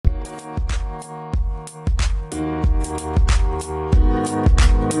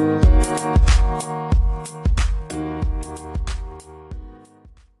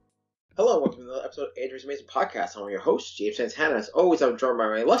James Amazing Podcast. I'm your host, James Santana. As always, I'm joined by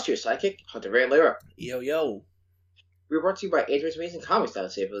my illustrious sidekick, Hunter Van Leer. Yo. We're brought to you by Andrew's Amazing Comics down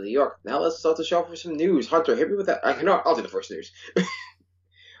in Safeville, New York. Now let's start the show for some news. Hunter, hit me with that. I'll do the first news.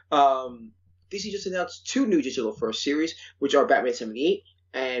 DC just announced two new digital first series, which are Batman 78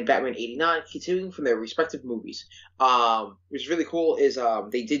 and Batman 89, continuing from their respective movies. What's really cool is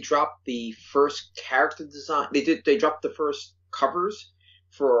they did drop the first character design. They dropped the first covers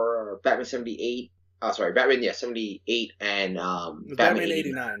for Batman 78. Batman 78 and Batman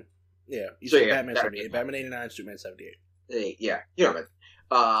 89. Yeah, you said Batman 78. Batman 89, Superman 78. Yeah, you know what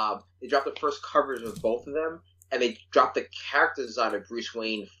I mean. They dropped the first covers of both of them, and they dropped the character design of Bruce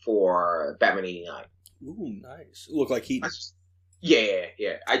Wayne for Batman 89. Ooh, nice. Look like Heat. Yeah.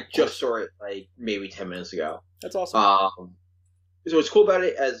 I just saw it like maybe 10 minutes ago. That's awesome. So what's cool about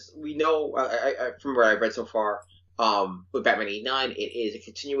it, as we know, from what I've read so far, with Batman 89, it is a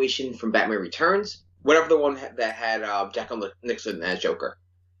continuation from Batman Returns, whatever the one that had Jack Nicholson as Joker,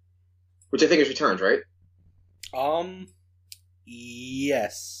 which I think is Returns, right?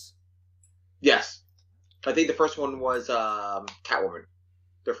 Yes. Yes. I think the first one was Catwoman.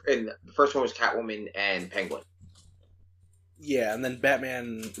 The first one was Catwoman and Penguin. Yeah, and then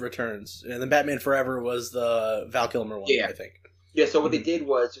Batman Returns. And then Batman Forever was the Val Kilmer one, I think. Yeah, so what they did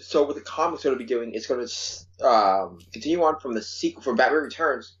was, what the comics going to be doing is going to continue on from the sequel, from Batman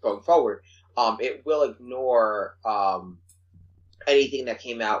Returns going forward. It will ignore anything that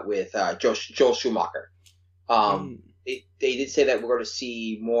came out with Joel Schumacher. They did say that we're going to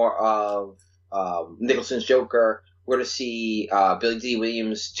see more of Nicholson's Joker. We're going to see Billy D.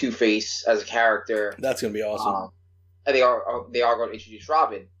 Williams' Two-Face as a character. That's going to be awesome. And they are going to introduce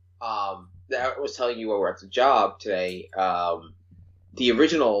Robin. That I was telling you while we were at the job today. The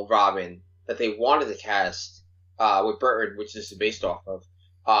original Robin that they wanted to cast with Burton, which this is based off of,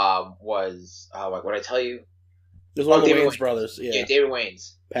 was what did I tell you? There's one of the David Wayans brothers. Yeah, David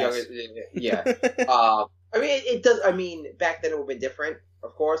Wayans. Yeah. I mean, it does. I mean, back then it would have been different,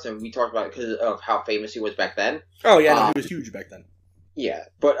 of course, and we talked about it because of how famous he was back then. Oh yeah, he was huge back then. Yeah,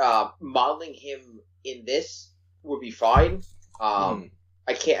 but modeling him in this would be fine. I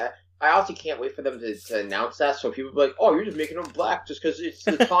honestly can't wait for them to announce that, so people be like, "Oh, you're just making him black just because it's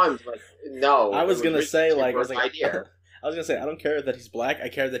the times." Like, no. I was gonna say, I was gonna say, I don't care that he's black. I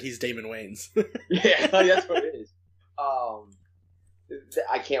care that he's Damon Wayans. Yeah, that's what it is.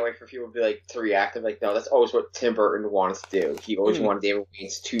 I can't wait for people to be like to react. I'm like, no, that's always what Tim Burton wanted to do. He always wanted Damon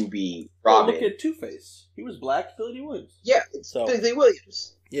Wayans to be Robin. Well, look at Two-Face. He was black. Billy D. Williams. Yeah, it's Billy D.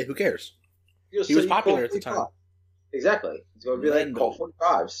 Williams. Yeah, who cares? He was popular at the time. Exactly. He's going to be like Colt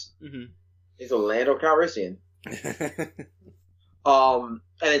 45s. Mm-hmm. He's a Lando Calrissian. And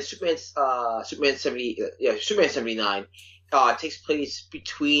then Superman 79 takes place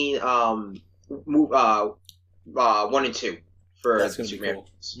between 1 and 2 for That's gonna Superman. Be cool.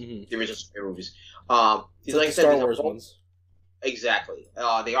 Mm-hmm. The original Superman movies. These like Star Wars ones. Exactly.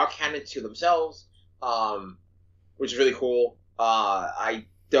 They are canon to themselves, which is really cool. I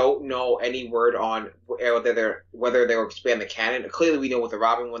don't know any word on whether they'll expand the canon. Clearly, we know with the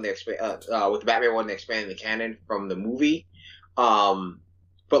Robin one, they expand with the Batman one, they expanded the canon from the movie.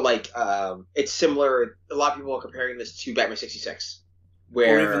 But it's similar. A lot of people are comparing this to Batman 66, or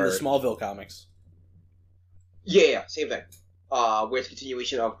even the Smallville comics. Yeah, same thing. Where it's a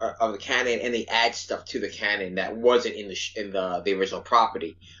continuation of the canon, and they add stuff to the canon that wasn't in the original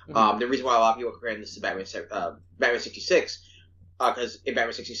property. Mm-hmm. The reason why a lot of people are comparing this to Batman 66. Because in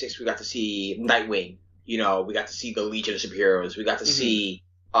Batman 66, we got to see Nightwing. We got to see the Legion of Superheroes. We got to see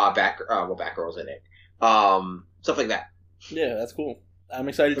Batgirl's in it. Stuff like that. Yeah, that's cool. I'm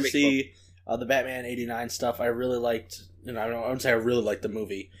excited to see the Batman 89 stuff. I really liked, I wouldn't say I really liked the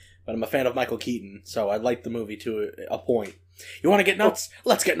movie, but I'm a fan of Michael Keaton, so I liked the movie to a point. You want to get nuts?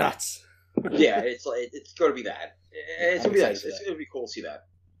 Let's get nuts. Yeah, it's going to be that. It's going to be nice. It's going to be cool to see that.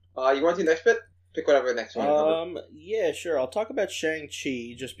 You want to do the next bit? Pick whatever the next one. Yeah, sure. I'll talk about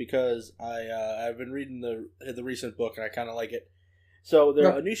Shang-Chi just because I've been reading the recent book and I kind of like it. So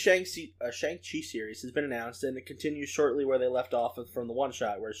a new Shang-Chi series has been announced, and it continues shortly where they left off from the one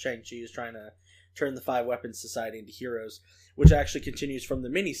shot, where Shang-Chi is trying to turn the 5 Weapons Society into heroes, which actually continues from the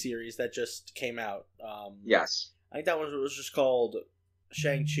mini-series that just came out. Yes. I think that one was just called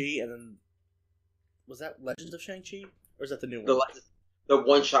Shang-Chi, and then was that Legends of Shang-Chi, or is that the new one? The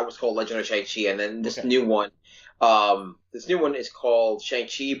one shot was called Legend of Shang-Chi, and then this new one, is called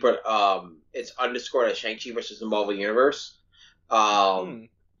Shang-Chi, but it's underscored as Shang-Chi versus the Marvel Universe.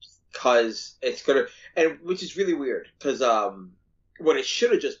 Because it's gonna, and which is really weird, because what it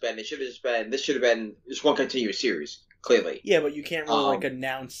should have just been, this should have been just one continuous series. clearly. Yeah, but you can't really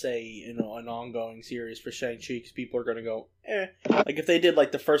announce an ongoing series for Shang-Chi because people are going to go, eh. Like if they did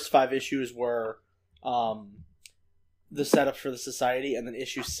the first 5 issues were the setup for the society, and then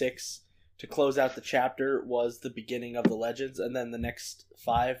issue 6 to close out the chapter was the beginning of the Legends, and then the next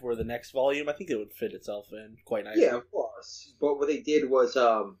 5 were the next volume. I think it would fit itself in quite nicely. Yeah, of course. But what they did was,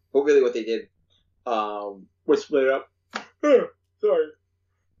 was split it up. Sorry.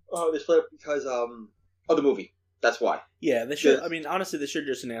 They split up because of the movie. That's why. Yeah, they should. I mean, honestly, they should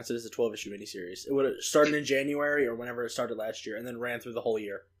just announce it as a 12-issue miniseries. It would have started in January or whenever it started last year, and then ran through the whole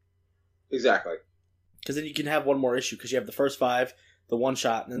year. Exactly. Because then you can have one more issue, because you have the first 5, the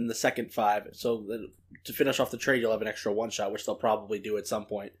one-shot, and then the second 5. So to finish off the trade, you'll have an extra one-shot, which they'll probably do at some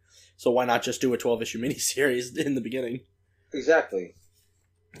point. So why not just do a 12-issue miniseries in the beginning? Exactly.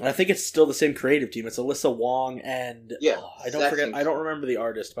 And I think it's still the same creative team. It's Alyssa Wong and... Yeah. I don't remember the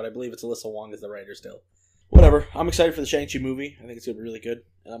artist, but I believe it's Alyssa Wong as the writer still. Whatever. I'm excited for the Shang-Chi movie. I think it's going to be really good.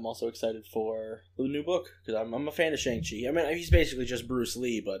 And I'm also excited for the new book, because I'm a fan of Shang-Chi. I mean, he's basically just Bruce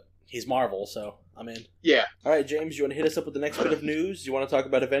Lee, but he's Marvel, so I'm in. Yeah. All right, James, you want to hit us up with the next bit of news? You want to talk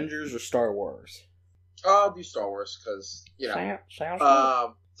about Avengers or Star Wars? I'll do Star Wars, because, Sounds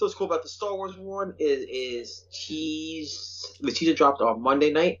good. So what's cool about the Star Wars one is the teaser dropped on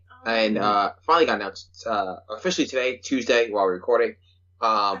Monday night, and finally got announced officially today, Tuesday, while we're recording.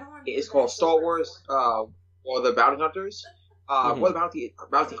 It's called Star Wars War of the Bounty Hunters. War of the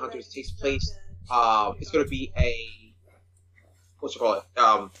Bounty Hunters takes place. It's going to be it's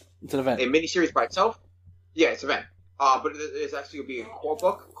an event. A miniseries by itself. Yeah, it's an event. But there's actually going to be a core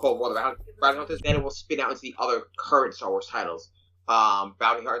book called War of the Bounty Hunters. Then it will spin out into the other current Star Wars titles. Star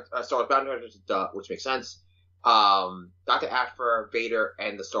Wars Bounty Hunters, which makes sense. Dr. Aphra, Vader,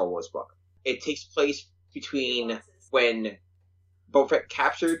 and the Star Wars book. It takes place between when Boba Fett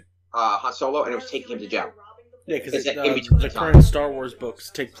captured Han Solo and it was taking him to jail. Yeah, because the current Star Wars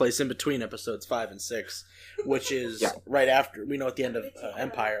books take place in between episodes 5 and 6, which is right after. We know at the end of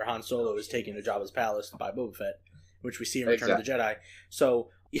Empire, Han Solo is taken to Jabba's palace by Boba Fett, which we see in Return of the Jedi. So,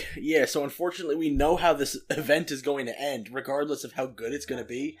 yeah, so unfortunately we know how this event is going to end, regardless of how good it's going to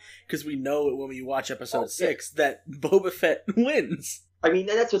be, because we know when we watch episode 6 that Boba Fett wins. I mean,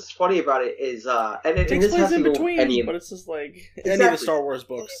 that's what's funny about it is, and it takes place in between, but it's just any of the Star Wars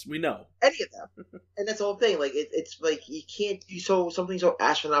books, we know. Any of them. And that's the whole thing, it's you can't do something so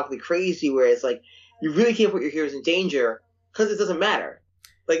astronomically crazy where it's you really can't put your heroes in danger, because it doesn't matter.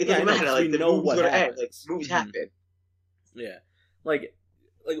 It doesn't matter, the movie's gonna end, movies happen. Yeah.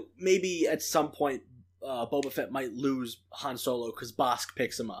 Maybe at some point, Boba Fett might lose Han Solo because Bossk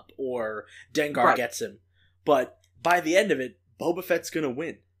picks him up, or Dengar gets him, but by the end of it, Boba Fett's going to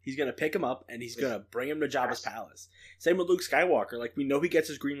win. He's going to pick him up, and he's going to bring him to Jabba's palace. Same with Luke Skywalker. We know he gets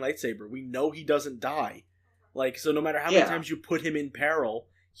his green lightsaber. We know he doesn't die. So no matter how many times you put him in peril,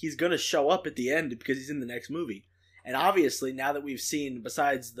 he's going to show up at the end because he's in the next movie. And obviously, now that we've seen,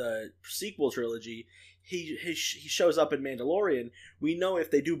 besides the sequel trilogy, he shows up in Mandalorian, we know if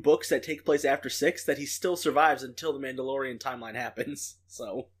they do books that take place after 6, that he still survives until the Mandalorian timeline happens.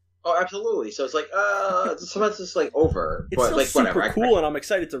 So... Oh, absolutely. So it's sometimes it's over. It's but still super cool, and I'm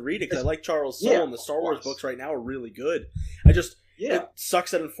excited to read it because I like Charles Soule, and the Star Wars books right now are really good. It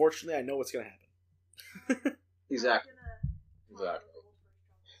sucks that unfortunately I know what's going to happen. Exactly.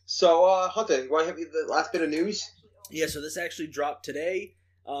 So, Hunter, you want to have the last bit of news? Yeah, so this actually dropped today.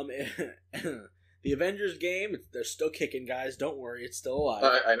 The Avengers game, they're still kicking, guys. Don't worry, it's still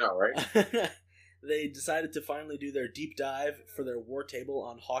alive. I know, right? They decided to finally do their deep dive for their war table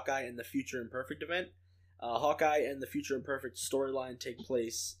on Hawkeye and the Future Imperfect event. Hawkeye and the Future Imperfect storyline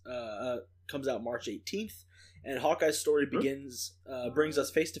comes out March 18th, and Hawkeye's story brings us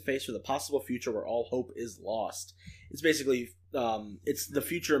face to face with a possible future where all hope is lost. It's basically it's the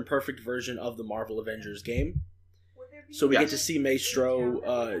Future Imperfect version of the Marvel Avengers game. So we get to see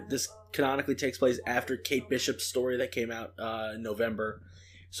Maestro. This canonically takes place after Kate Bishop's story that came out in November.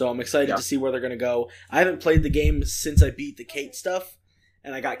 So I'm excited to see where they're going to go. I haven't played the game since I beat the Kate stuff,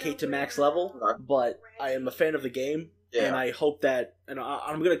 and I got Kate to max level, but I am a fan of the game, and I hope that... And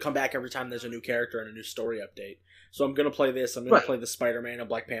I'm going to come back every time there's a new character and a new story update. So I'm going to play this. I'm going to play the Spider-Man and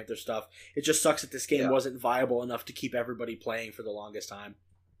Black Panther stuff. It just sucks that this game wasn't viable enough to keep everybody playing for the longest time.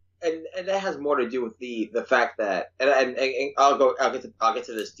 And that has more to do with the fact that... And I'll get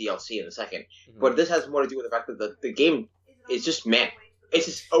to this DLC in a second. Mm-hmm. But this has more to do with the fact that the game is just it's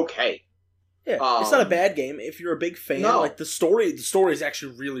just okay. Yeah, it's not a bad game if you're a big fan. No. The story is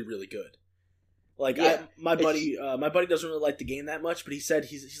actually really, really good. My buddy doesn't really like the game that much, but he said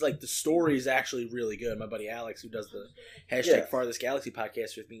he's like, the story is actually really good. My buddy Alex, who does the #FarthestGalaxy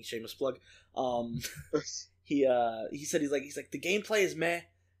podcast with me, shameless plug. he said he's like the gameplay is meh.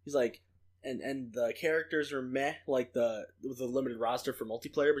 He's like, and the characters are meh, like with the limited roster for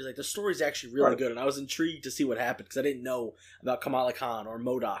multiplayer. But he's like the story's actually really good, and I was intrigued to see what happened because I didn't know about Kamala Khan or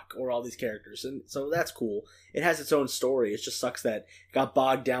MODOK or all these characters, and so that's cool. It has its own story. It just sucks that it got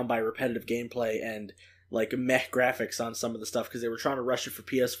bogged down by repetitive gameplay and like meh graphics on some of the stuff because they were trying to rush it for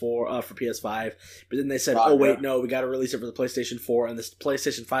PS4, for PS5, but then they said, "Oh wait, no, we got to release it for the PlayStation 4," and this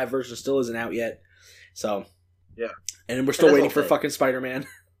PlayStation 5 version still isn't out yet. So yeah, and we're still waiting for fucking Spider-Man.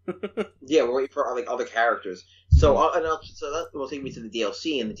 Yeah, we're waiting for like other characters. So so that will take me to the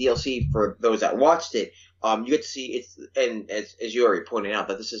DLC, and the DLC for those that watched it, you get to see it's, and as you already pointed out,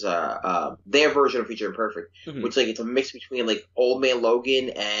 that this is their version of Future Imperfect, which like it's a mix between like Old Man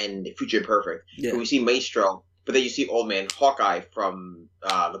Logan and Future Imperfect. Yeah. So we see Maestro, but then you see Old Man Hawkeye from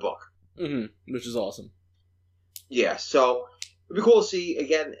the book, which is awesome. Yeah, so it'd be cool to see.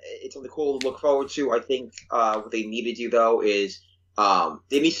 Again, it's something cool to look forward to. I think what they need to do though is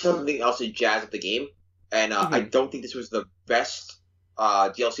they need something else to jazz up the game, and I don't think this was the best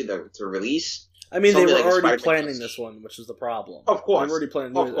DLC to release. I mean, they were already planning this one, which is the problem. Of course. They were already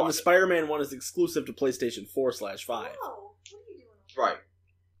planning this. And the Spider-Man one is exclusive to PlayStation 4/5. Oh, what are you doing? Right.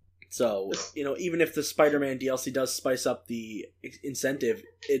 So, even if the Spider-Man DLC does spice up the incentive,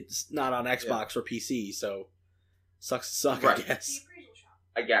 it's not on Xbox or PC, so sucks to suck, right.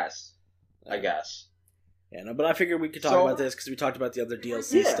 I guess. Yeah, no, but I figured we could talk about this because we talked about the other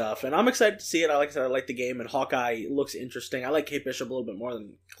DLC stuff, and I'm excited to see it. Like I said, I like the game, and Hawkeye looks interesting. I like Kate Bishop a little bit more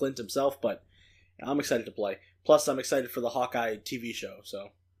than Clint himself, but I'm excited to play. Plus, I'm excited for the Hawkeye TV show, so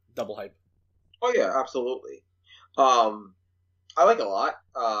double hype. Oh yeah, absolutely. I like it a lot.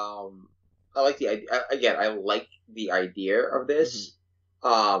 I like the idea. Again, I like the idea of this.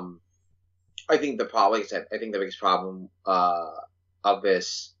 I think the problem, like I said, I think the biggest problem of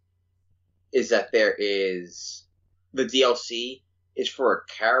this is that there is the DLC is for a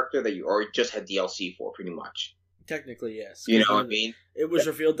character that you already just had DLC for, pretty much. Technically, yes. You know what I mean? It was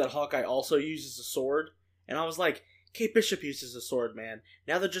revealed that Hawkeye also uses a sword, and I was like, Kate Bishop uses a sword, man.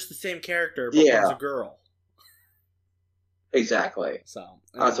 Now they're just the same character, but one's a girl. Exactly. So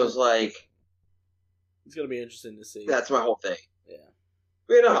it's like... It's going to be interesting to see. That's my whole thing. Yeah.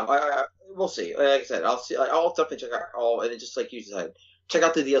 But, we'll see. Like I said, I'll definitely check out all, and it's just like you said, check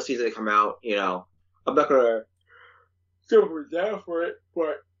out the DLCs that come out, I'm not going to go down for it,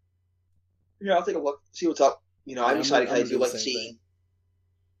 but, I'll take a look, see what's up. I'm excited because I do like to see...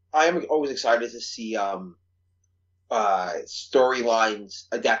 I am always excited to see storylines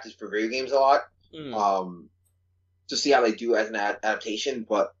adapted for video games a lot. To see how they do as an adaptation,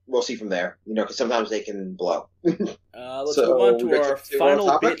 but we'll see from there. Because sometimes they can blow. Let's move on to our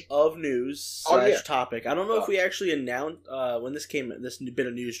final bit of news / topic. I don't know if we actually announced when this bit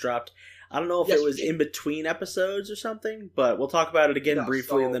of news dropped. I don't know if it was in between episodes or something, but we'll talk about it again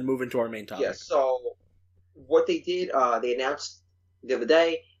briefly and then move into our main topic. Yeah. So what they did, they announced the other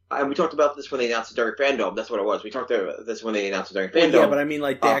day. And we talked about this when they announced it during Fandom. That's what it was. We talked about this when they announced it during Fandom. Yeah, but I mean,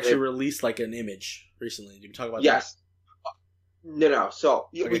 like, they actually released, like, an image recently. Did we talk about that? Yes. No. So,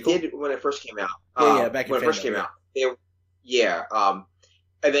 we did when it first came out. Back in when it first came out. And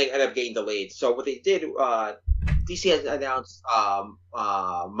then ended up getting delayed. So, what they did, DC has announced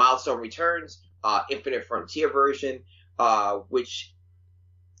Milestone Returns, Infinite Frontier version, which,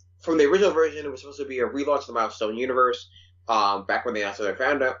 from the original version, it was supposed to be a relaunch of the Milestone universe. Back when they announced their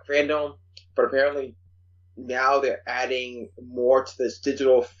Fandom, but apparently now they're adding more to this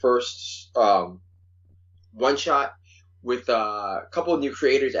digital first one shot with a couple of new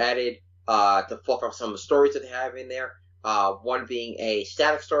creators added to fluff up some of the stories that they have in there. One being a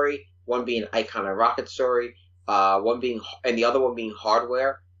static story, one being an Icon and Rocket story, and the other one being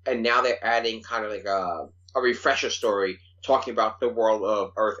Hardware. And now they're adding kind of like a refresher story talking about the world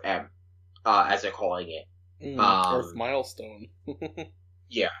of Earth M, as they're calling it. Earth Milestone.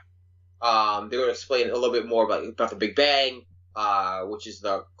 Yeah. They're going to explain a little bit more about the Big Bang, which is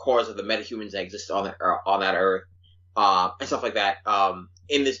the cause of the metahumans that exist on that Earth, and stuff like that.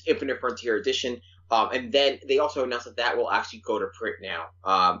 In this Infinite Frontier edition, and then they also announced that will actually go to print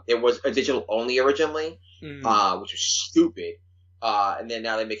now. It was a digital only originally, which was stupid, and then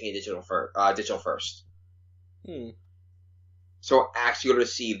now they're making it digital first. So we're actually going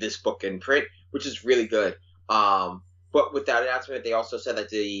to see this book in print, which is really good. But with that announcement, they also said that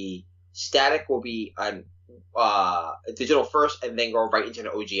the static will be a digital first and then go right into the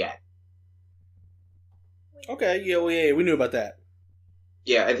OGN. Okay, yeah, we knew about that.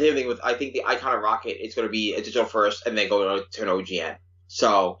 Yeah, and the same thing with, I think the Icon of Rocket is going to be a digital first and then go to an OGN.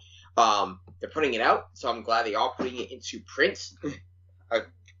 So, they're putting it out, so I'm glad they are putting it into print.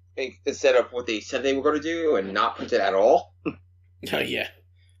 instead of what they said they were going to do and not print it at all. Oh, yeah.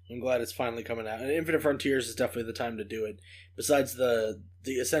 I'm glad it's finally coming out. And Infinite Frontiers is definitely the time to do it. Besides the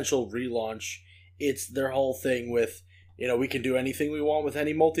essential relaunch, it's their whole thing with, we can do anything we want with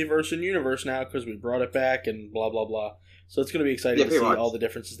any multiverse and universe now because we brought it back and blah, blah, blah. So it's going to be exciting to see all the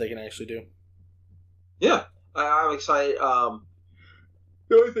differences they can actually do. Yeah, I'm excited. The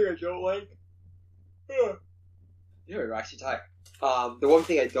only thing I don't like... Yeah, you're actually tired. The one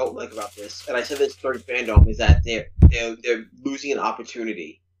thing I don't like about this, and I said this during fandom, is that they're losing an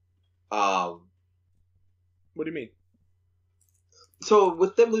opportunity. What do you mean? So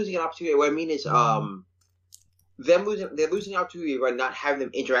with them losing an opportunity, what I mean is they're losing an opportunity by not having them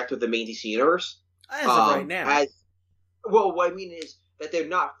interact with the main DC universe. As of right now. What I mean is that they're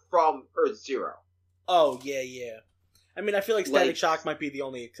not from Earth Zero. Oh, yeah. I mean, I feel like Static Shock might be the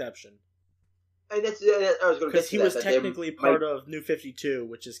only exception. And that's I was going to because he was technically part of New 52,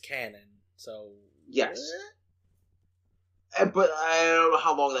 which is canon. So yes, but I don't know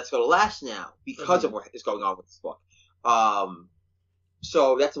how long that's going to last now because of what is going on with this book.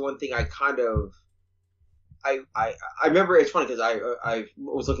 So that's the one thing I kind of I remember. It's funny because I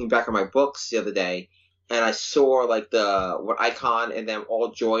was looking back at my books the other day and I saw like what Icon and them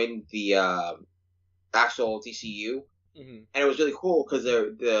all joined the actual DCU. Mm-hmm. And it was really cool because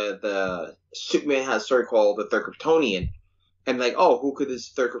the Superman has a story called The Third Kryptonian, and like, oh, who could this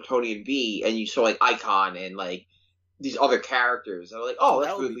third Kryptonian be? And you saw like Icon and like these other characters, and I'm like, oh,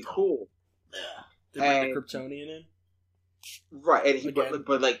 that's really cool. Yeah, they bring the Kryptonian in, right? And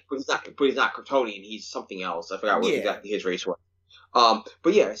but he's not Kryptonian. He's something else. I forgot what exactly his race was.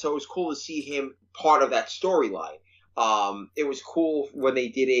 But yeah, so it was cool to see him part of that storyline. It was cool when they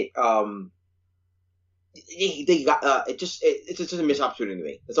did it. They got it's just a missed opportunity to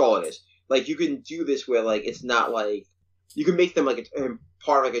me. That's all it is. Like you can do this where like it's not like you can make them like a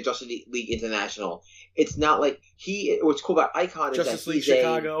part of like a Justice League International. It's not like what's cool about Icon is Justice that League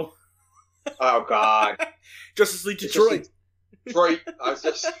Chicago. Oh God, Justice League Detroit. Detroit. I was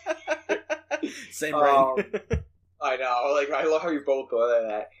just same brain. I know. Like I love how you both thought of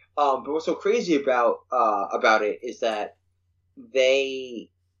that. But what's so crazy about it is that they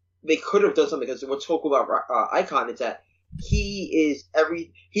could have done something because what's so cool about Icon is that he's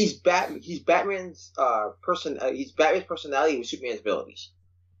Batman's he's Batman's personality with Superman's abilities.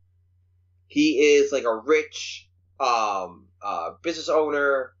 He is like a rich business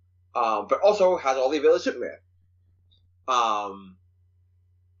owner, but also has all the abilities of Superman. And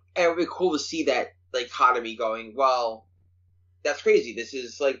it would be cool to see that dichotomy going, well, that's crazy. This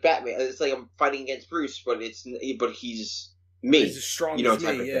is like Batman. It's like I'm fighting against Bruce, but he's me. He's as strong as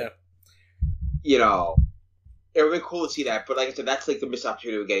me, yeah. It would be cool to see that, but like I said, that's like the missed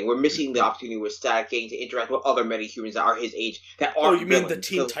opportunity we're getting. We're missing the opportunity with Static getting to interact with other metahumans that are his age that aren't. Oh, you mean the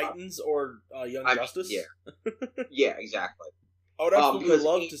Teen Titans or Young Justice? Yeah. Yeah, exactly. I would absolutely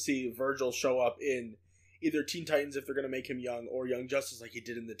love to see Virgil show up in either Teen Titans if they're going to make him young, or Young Justice like he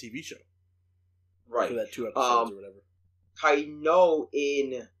did in the TV show. Right. For that 2 episodes or whatever. I know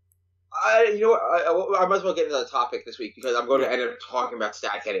I might as well get into the topic this week because I'm going to end up talking about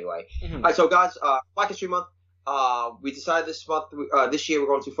Static anyway. Mm-hmm. All right, so guys, Black History Month. We decided this year we're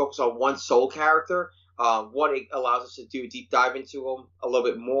going to focus on one Soul character. One, it allows us to do a deep dive into him a little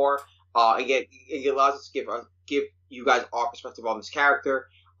bit more. It allows us to give you guys our perspective on this character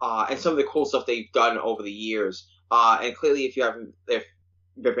and some of the cool stuff they've done over the years. And clearly, if you've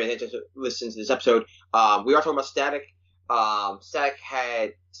been paying attention to listen to this episode, we are talking about Static. Static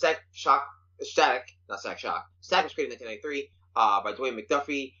was created in 1993 by Dwayne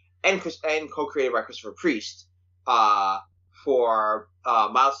McDuffie and co-created by Christopher Priest for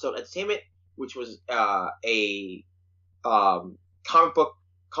Milestone Entertainment, which was a comic book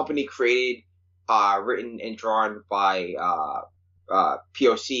company created, written and drawn by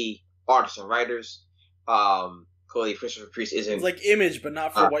POC artists and writers. Clearly, Christopher Priest isn't... It's like Image, but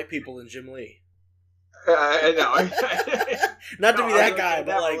not for white people and Jim Lee. No. Not to be that guy,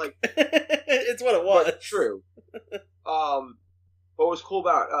 but like it's what it was. But true. What was cool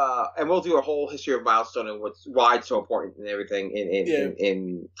about and we'll do a whole history of Milestone and why it's so important and everything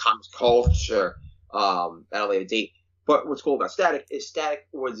in comics culture at a later date. But what's cool about Static is Static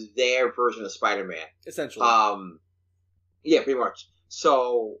was their version of Spider-Man, essentially. Yeah, pretty much.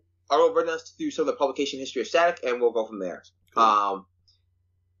 So I'll run us through some of the publication history of Static, and we'll go from there. Cool.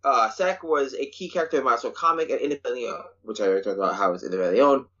 Static was a key character in Milestone comic and independently owned, which I already talked about how it's independently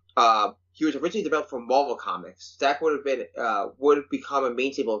owned. He was originally developed for Marvel Comics. Static would have become a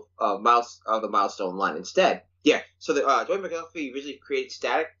main staple of the Milestone line instead. Yeah, so the Dwayne McDuffie originally created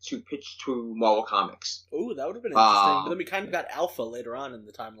Static to pitch to Marvel Comics. Ooh, that would have been interesting. But then we kind of got Alpha later on in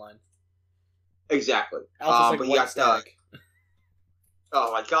the timeline. Exactly. Alpha's like white Static.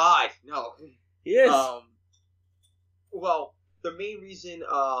 Oh my god, no. He is. Well, the main reason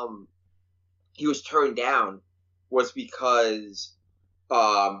he was turned down was because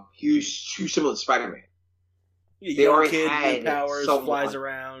he was too similar to Spider-Man. They already kid, had powers, flies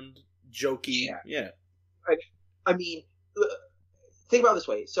around, jokey. Yeah. I mean, think about it this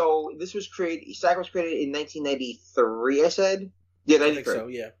way. So this was created. Static was created in 1993. I said. Yeah, 93. I think so.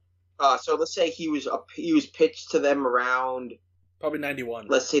 Yeah. So let's say he was pitched to them around probably 91.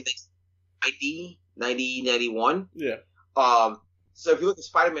 Let's say 90, 91. Yeah. So if you look at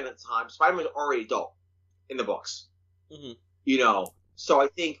Spider-Man at the time, Spider-Man was already adult in the books. Mm-hmm. You know, so I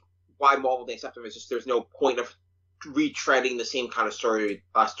think why Marvel didn't accept him is just there's no point of retreading the same kind of story.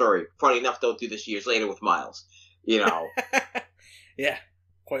 Funny enough, they'll do this years later with Miles. You know. Yeah,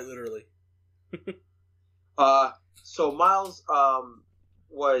 quite literally. So Miles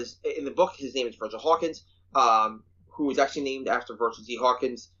was in the book. His name is Virgil Hawkins, who was actually named after Virgil D.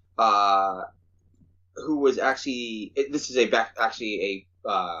 Hawkins, who was actually this is a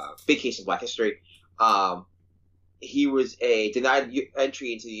big case in Black history. He was denied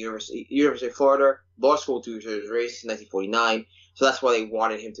entry into the University of Florida law school due to his race in 1949. So that's why they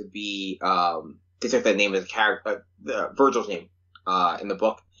wanted him to be. They took that name as a character, Virgil's name, in the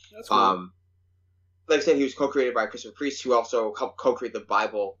book. That's cool. Like I said, he was co-created by Christopher Priest, who also helped co-create the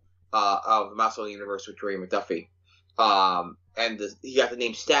Bible of the Mouse of the Universe with Dwayne McDuffie. And he got the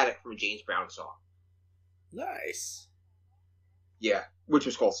name Static from a James Brown song. Nice. Yeah, which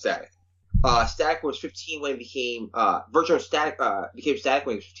was called Static. Static was 15 when he became Virtual Static became Static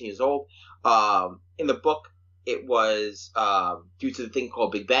when he was 15 years old. In the book, it was due to the thing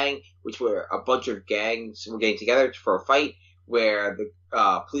called Big Bang, which were a bunch of gangs were getting together for a fight, where the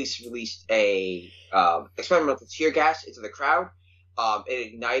police released a experimental tear gas into the crowd.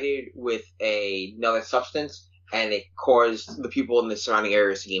 It ignited with another substance, and it caused the people in the surrounding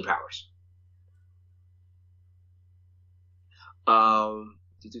areas to gain powers. Sorry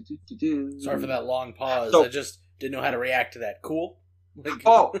for that long pause. I just didn't know how to react to that. Cool? Like...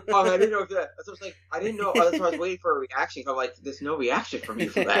 I didn't know that. I was like, I didn't know. That's why I was waiting for a reaction. I'm like, there's no reaction from you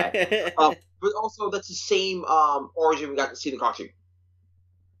for that. But also, that's the same origin we got to see in the cartoon.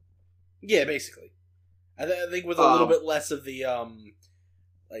 Yeah, basically. I think with a little bit less of the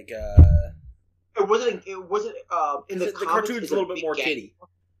It wasn't. In the cartoon's a little bit more kiddie.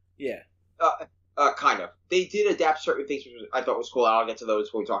 Yeah. Kind of. They did adapt certain things, which I thought was cool. I'll get to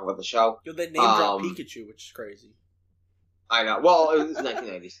those when we talk about the show. They name drop Pikachu, which is crazy. I know. Well, it was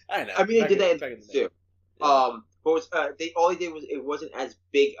 1990s. I know. I mean, they did that in the too. Yeah. But all they did was it wasn't as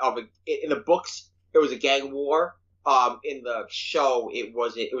big of a. In the books, it was a gang war. In the show, it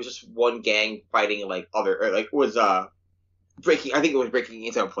wasn't. It was just one gang fighting like other. Or, like was breaking. I think it was breaking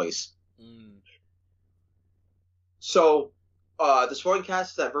into a place. Mm. So, the supporting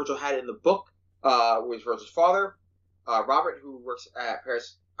cast that Virgil had in the book was Virgil's father, Robert, who works at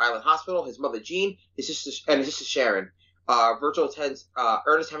Paris Island Hospital, his mother Jean, his sister Sharon. Virgil attends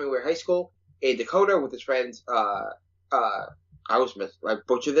Ernest Hemingway High School in Dakota with his friends. I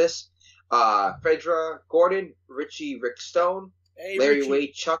butcher this. Fedra Gordon, Rick Stone, Larry Richie.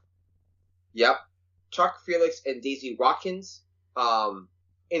 Wade, Chuck. Yep, Chuck Felix and Daisy Watkins.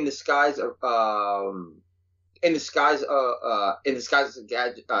 In disguise as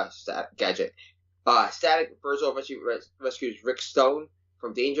a gadget. Static Virgil rescues Rick Stone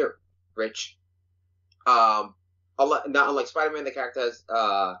from danger. Rich. Not unlike Spider-Man, the character has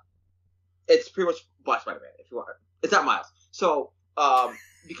it's pretty much Black Spider-Man. If you want, it's not Miles. So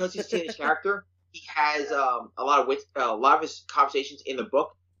because he's a teenage character, he has a lot of his conversations in the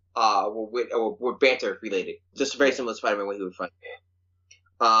book were banter related, just very similar to Spider-Man when he would fight.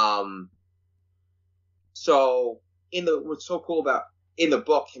 So what's so cool about in the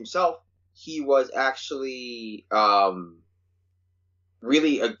book himself, he was actually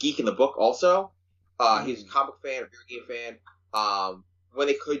really a geek in the book also. He's a comic fan, a video game fan. When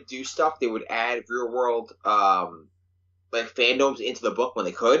they could do stuff, they would add real world like fandoms into the book when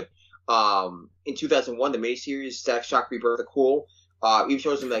they could. In 2001, the miniseries Static Shock Rebirth of Cool even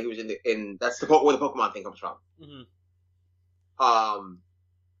shows him that he was in that's the where the Pokemon thing comes from. Mm-hmm.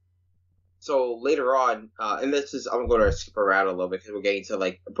 So later on, and this is I'm going to skip around a little bit because we're getting to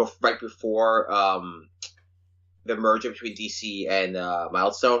like right before the merger between DC and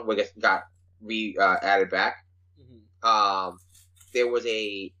Milestone, where it got added back. Mm-hmm. There was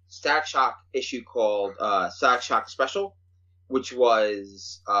a Static Shock issue called Static Shock Special, which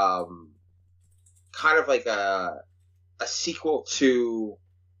was kind of like a sequel to.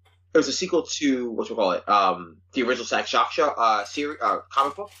 It was a sequel to the original Static Shock show series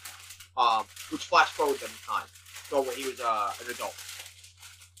comic book, which flash forwards every time. So when he was an adult.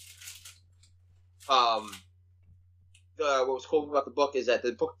 What was cool about the book is that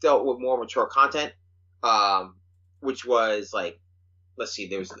the book dealt with more mature content, which was like, let's see,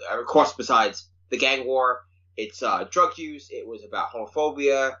 there was of course besides the gang war, it's drug use. It was about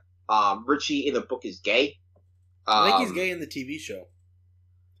homophobia. Richie in the book is gay. I think he's gay in the TV show.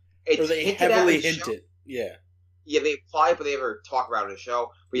 Or they heavily hinted. Yeah. Yeah, they imply, but they never talk about it in the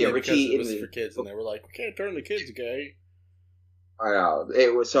show. But yeah, Richie it was for kids, and they were like, "We can't turn the kids gay." I know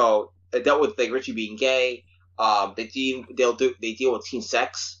it was so. It dealt with like Richie being gay. They deal with teen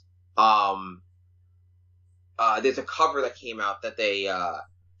sex. There's a cover that came out that they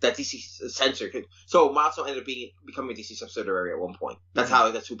that DC censored. So Milestone ended up becoming a DC subsidiary at one point.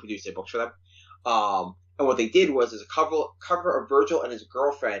 That's who produced their books for them. And what they did was there's a cover of Virgil and his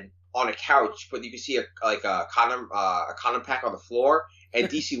girlfriend on a couch, but you can see a condom pack on the floor. And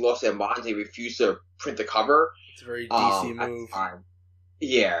DC lost their minds; they refused to print the cover. It's a very DC move.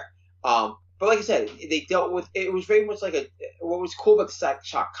 Yeah. But like I said, they dealt with it was very much like what was cool about the Static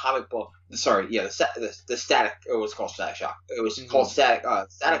Shock comic book. Sorry, yeah, the Static. It was called Static Shock. It was called Static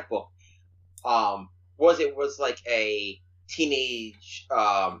book. It was like a teenage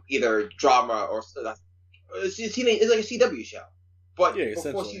either drama or it's like a CW show, but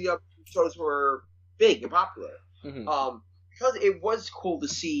before CW shows were big and popular. Because it was cool to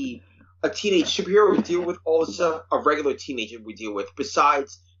see a teenage superhero deal with all the stuff a regular teenager would deal with,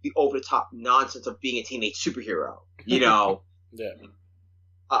 besides the over-the-top nonsense of being a teenage superhero, you know? Yeah.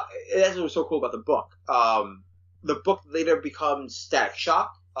 That's what was so cool about the book. The book later becomes Static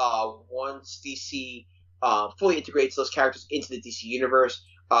Shock once DC fully integrates those characters into the DC universe,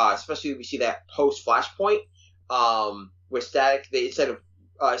 especially we see that post-Flashpoint, where Static, instead of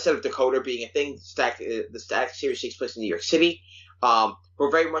Dakota being a thing, the Static series takes place in New York City.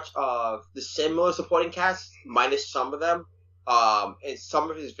 We're very much of the similar supporting cast, minus some of them. And some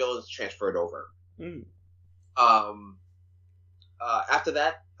of his villains transferred over. After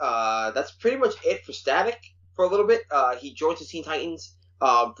that, that's pretty much it for Static for a little bit. He joins the Teen Titans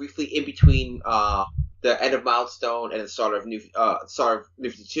briefly in between the end of Milestone and the start of New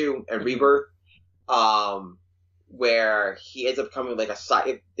 52 and Rebirth, where he ends up becoming like a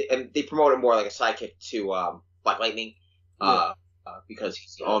side, and they promote him more like a sidekick to Black Lightning. Because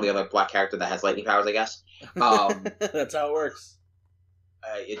he's the only other black character that has lightning powers, I guess. That's how it works.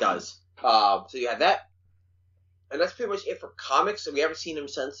 It does. So you had that. And that's pretty much it for comics. And we haven't seen him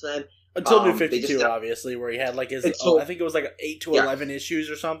since then. Until New 52, obviously, where he had like his... I think it was like 8 to 11 issues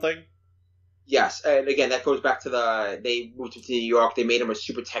or something. Yes. And again, that goes back to they moved him to New York. They made him a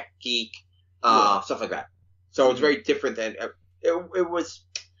super tech geek. Stuff like that. So it's very different than... It was...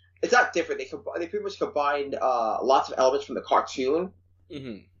 It's not different. They pretty much combined lots of elements from the cartoon,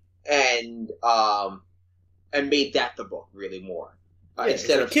 and made that the book really more.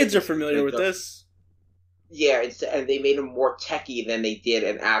 Instead of kids are familiar with this. Yeah, and they made him more techy than they did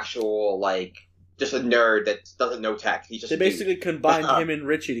an actual like just a nerd that doesn't know tech. They basically combined him and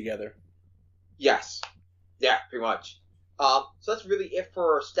Richie together. Yes, yeah, pretty much. So that's really it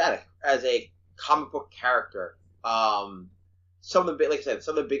for Static as a comic book character. Some of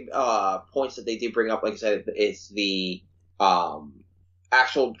the big points that they did bring up, like I said, is the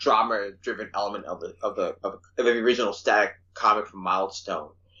actual drama-driven element of the original Static comic from Milestone.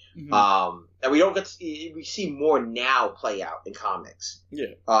 And we don't we see more now play out in comics.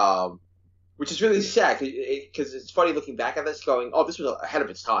 Yeah. Which is really sad because it's funny looking back at this, going, "Oh, this was ahead of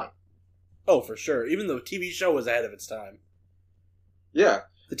its time." Oh, for sure. Even the TV show was ahead of its time. Yeah.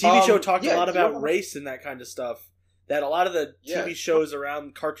 The TV show talked a lot about race and that kind of stuff. That a lot of the TV shows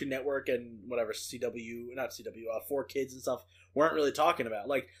around Cartoon Network and whatever, not CW, 4Kids and stuff weren't really talking about.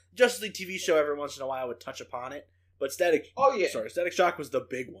 Like, Justice League TV show every once in a while would touch upon it, but Static Shock was the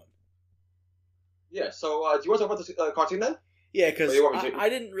big one. Yeah, so do you want to talk about the cartoon then? Yeah, because I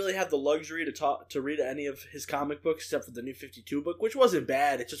didn't really have the luxury to read any of his comic books except for the New 52 book, which wasn't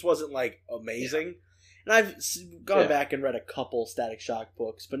bad. It just wasn't, like, amazing. Yeah. And I've gone back and read a couple Static Shock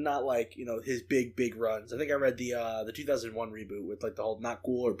books, but not like, his big runs. I think I read the 2001 reboot with like the whole Not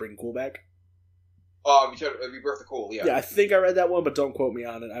Cool or Bring Cool Back. Rebirth of Cool, yeah. Yeah, I think I read that one, but don't quote me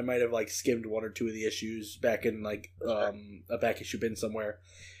on it. I might have like skimmed 1 or 2 of the issues back in like a back issue bin somewhere.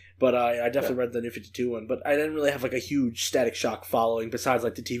 But I definitely read the New 52 one, but I didn't really have like a huge Static Shock following besides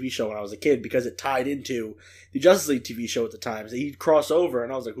like the TV show when I was a kid because it tied into the Justice League TV show at the time. So he'd cross over,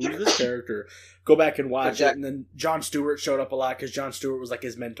 and I was like, "Who's this character?" Go back and watch it, and then Jon Stewart showed up a lot because Jon Stewart was like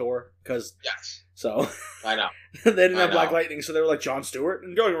his mentor. So I know they didn't have Black Lightning, so they were like Jon Stewart.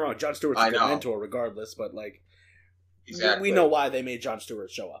 And don't get me wrong, Jon Stewart's a good mentor regardless, but like we know why they made Jon Stewart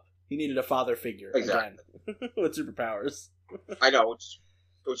show up. He needed a father figure again with superpowers. I know.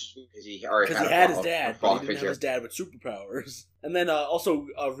 Which is because he already had his dad, but he didn't have his dad with superpowers. And then also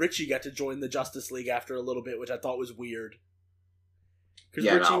Richie got to join the Justice League after a little bit, which I thought was weird.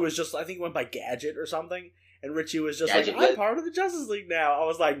 Because Richie was just, I think he went by Gadget or something, and Richie was just Gadget, I'm part of the Justice League now. I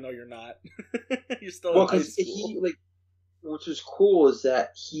was like, no, you're not. You're still in high school. Which was cool is that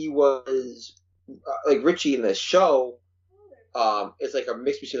he was, Richie in the show, it's like a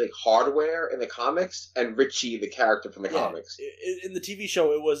mix between like Hardware in the comics and Richie, the character from the comics. In the TV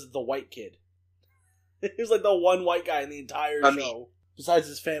show, it was the white kid. He was like the one white guy in the entire show, besides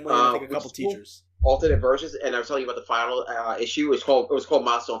his family and I think a couple teachers. Alternate versions, and I was telling you about the final issue. It was called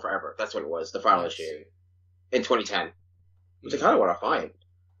Milestone Forever. That's what it was. The final issue in 2010, which I kind of want to find.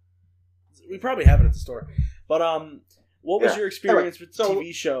 We probably have it at the store, but what was your experience with the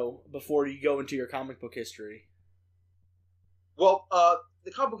TV show before you go into your comic book history? Well,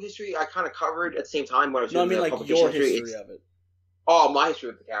 the comic book history I kind of covered at the same time when I was doing the publication your history of it. Oh, my history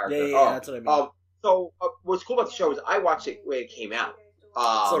with the character. Yeah, that's what I mean. So what's cool about the show is I watched it when it came out.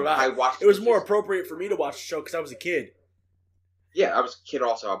 So did I. It was more appropriate for me to watch the show because I was a kid. Yeah, I was a kid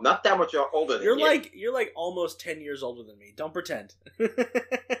also. I'm not that much older than you. You're like almost 10 years older than me. Don't pretend.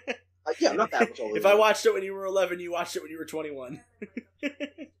 Yeah, I'm not that much older. If I watched it when you were 11, you watched it when you were 21.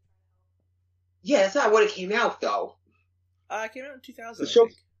 Yeah, that's not when it came out, though. It came out in 2000, the show... I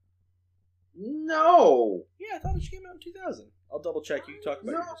think. No. Yeah, I thought it came out in 2000. I'll double check. You can talk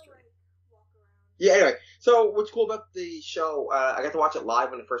about your history. Yeah, anyway. So, what's cool about the show, I got to watch it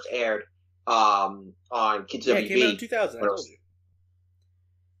live when it first aired on Kids WB. Yeah, it came out in 2000, I told you.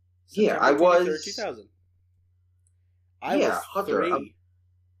 Yeah, I was... 23rd, 2000. I was Hunter, 3.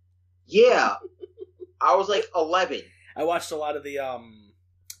 Yeah. I was like 11. I watched a lot of the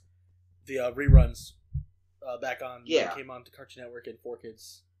reruns back on when it came on to Cartoon Network and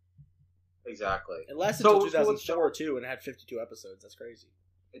 4Kids. Exactly. It lasted until 2004 too, and it had 52 episodes. That's crazy.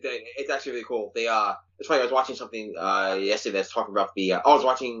 It's actually really cool. It's funny. I was watching something yesterday that's talking about I was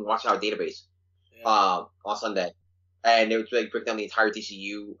watching Our Database on Sunday, and it was like break down the entire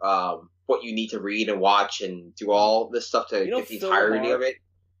DCU, what you need to read and watch and do all this stuff to get the entirety of it.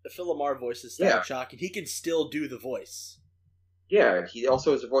 Phil Lamar voices Static Shock, and he can still do the voice. Yeah, he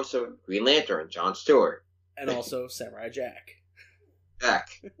also is the voice of Green Lantern, Jon Stewart, and also Samurai Jack. And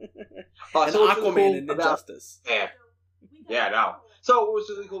Aquaman in Injustice. Yeah, no. So it was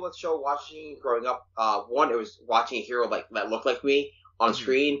really cool about the show. Watching growing up, one, it was watching a hero that looked like me on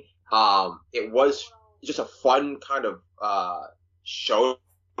screen. It was just a fun kind of show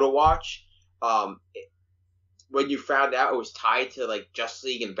to watch. When you found out it was tied to like Justice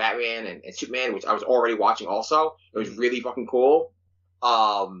League and Batman and Superman, which I was already watching also, it was really fucking cool.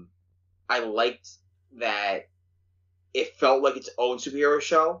 I liked that it felt like its own superhero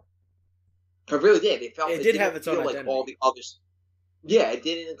show. It really did. It did have its own identity. Like all the others. Yeah, it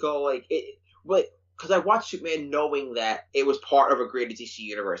didn't go like it. Because I watched Superman knowing that it was part of a greater DC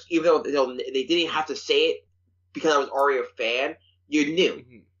universe, even though they didn't have to say it because I was already a fan. You knew,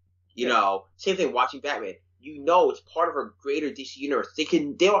 you know. Same thing watching Batman. You know it's part of a greater DC universe. They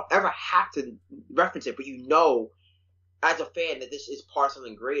don't ever have to reference it, but you know, as a fan, that this is part of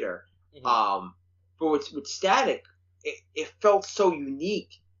something greater. But with Static, it felt so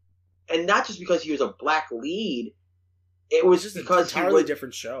unique, and not just because he was a black lead. It was just because an entirely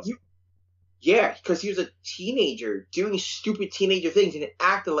different show. Because he was a teenager doing stupid teenager things and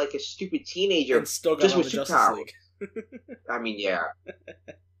acted like a stupid teenager. And still got on the Justice League. I mean, yeah.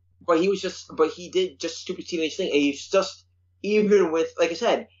 But he did just stupid teenage thing, and he's just, even with, like I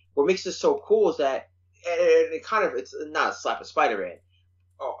said, what makes this so cool is that, and it's not a slap of Spider-Man,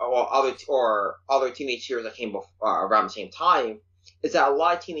 or other teenage heroes that came around the same time, is that a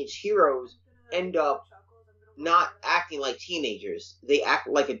lot of teenage heroes end up not acting like teenagers. They act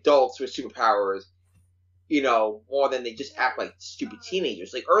like adults with superpowers, more than they just act like stupid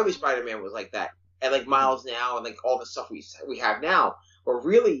teenagers. Like early Spider-Man was like that, and like Miles now, and like all the stuff we have now. But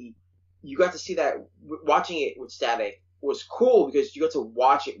really, you got to see that watching it with Static was cool because you got to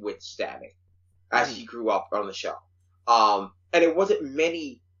watch it with Static as he grew up on the show. And it wasn't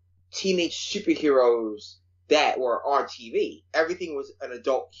many teenage superheroes that were on TV. Everything was an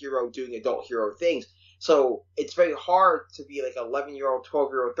adult hero doing adult hero things. So it's very hard to be like 11-year-old,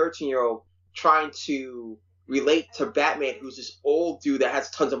 12-year-old, 13-year-old trying to relate to Batman, who's this old dude that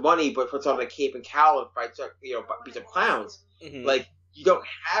has tons of money but puts on a cape and cowl and fights, beats up clowns. Mm-hmm. Like, you don't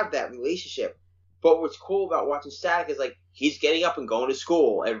have that relationship. But what's cool about watching Static is, like, he's getting up and going to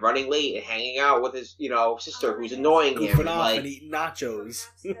school and running late and hanging out with his, sister who's annoying him. Goofing off like, and eating nachos.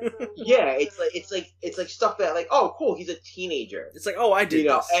 yeah, it's like stuff that, like, oh, cool, he's a teenager. It's like, oh, I did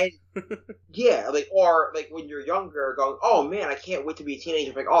this. And yeah, like, or like when you're younger, going, oh man, I can't wait to be a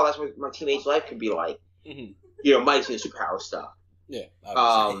teenager. Like, oh, that's what my teenage life could be like. Mm-hmm. Minus the superpower stuff. Yeah.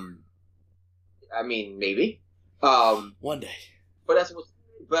 Obviously. I mean, maybe. One day. But that's what's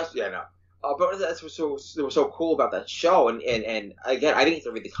so cool about that show. And again, I didn't get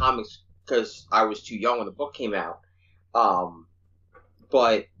to read the comics because I was too young when the book came out.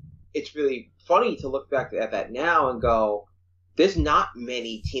 But it's really funny to look back at that now and go, there's not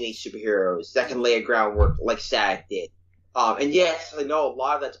many teenage superheroes that can lay a groundwork like Static did. And yes, I know a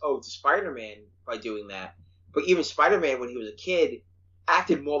lot of that's owed to Spider-Man by doing that. But even Spider-Man, when he was a kid,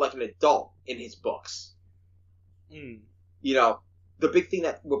 acted more like an adult in his books. Mm. The big thing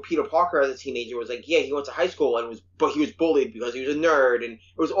that with Peter Parker as a teenager was like, yeah, he went to high school but he was bullied because he was a nerd, and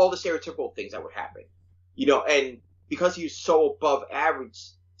it was all the stereotypical things that would happen. And because he was so above average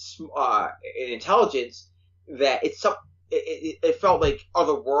in intelligence, that it felt like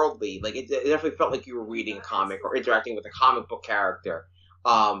otherworldly. Like it definitely felt like you were reading a comic or interacting with a comic book character.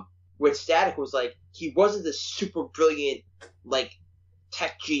 With Static was like, he wasn't this super brilliant, like,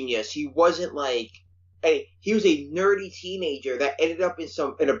 tech genius. He wasn't like, he was a nerdy teenager that ended up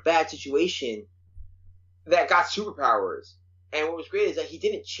in a bad situation that got superpowers. And what was great is that he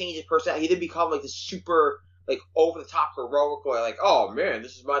didn't change his personality. He didn't become like this super, like, over the top heroic, or like, oh man,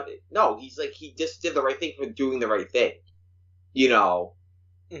 this is my. No, he's like, he just did the right thing for doing the right thing.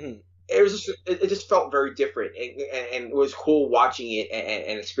 Mm-hmm. It just felt very different, and it was cool watching it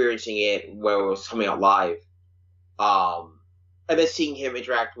and experiencing it when it was coming out live. And then seeing him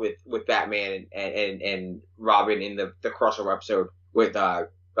interact with Batman and Robin in the crossover episode with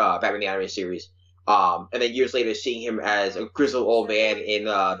Batman the Animated Series. And then years later seeing him as a grizzled old man in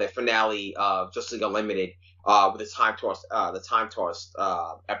the finale of Justice League Unlimited with the Time Tossed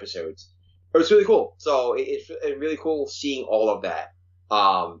episodes. It was really cool. So it's really cool seeing all of that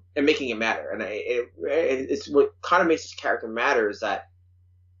and making it matter. And it's what kind of makes this character matter is that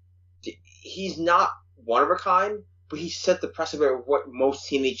he's not one of a kind, but he set the precedent of what most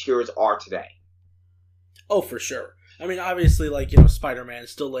teenage heroes are today. Oh, for sure. I mean, obviously, like, Spider-Man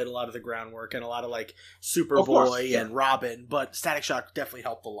still laid a lot of the groundwork and a lot of, like, Superboy and Robin, but Static Shock definitely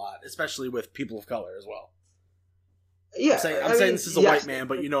helped a lot, especially with people of color as well. Yeah. I'm saying this is a white man,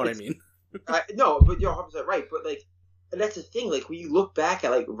 but you know what I mean. No, but you're 100% right. But, like, and that's the thing, like, when you look back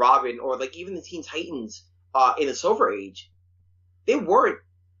at, like, Robin or, like, even the Teen Titans in the Silver Age, they weren't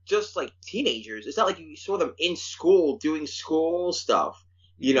just, like, teenagers. It's not like you saw them in school doing school stuff,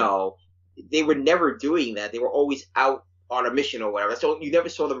 They were never doing that. They were always out on a mission or whatever. So you never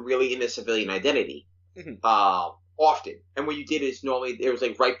saw them really in their civilian identity often. And when you did it, normally it was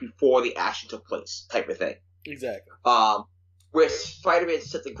like right before the action took place type of thing. Exactly. Where Spider-Man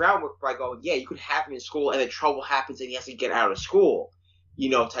set the groundwork by going, yeah, you could have him in school and then trouble happens and he has to get out of school,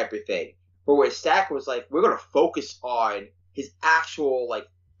 type of thing. But where Stack was like, we're going to focus on his actual, like,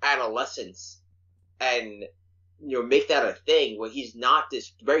 adolescence and make that a thing where he's not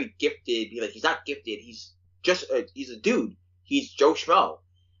this very gifted. He's not gifted. He's just he's a dude. He's Joe Schmo.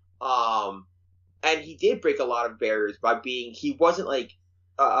 And he did break a lot of barriers by being. He wasn't like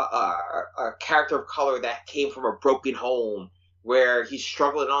a character of color that came from a broken home where he's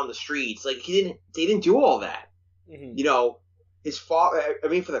struggling on the streets. Like they didn't do all that. Mm-hmm. His father. I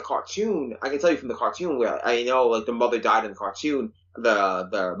mean, for the cartoon, I can tell you from the cartoon where I know like the mother died in the cartoon.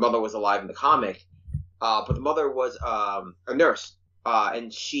 The mother was alive in the comic. But the mother was a nurse,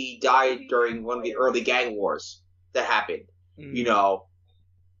 and she died during one of the early gang wars that happened. Mm.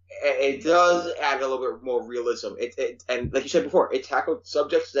 It does add a little bit more realism. And like you said before, it tackled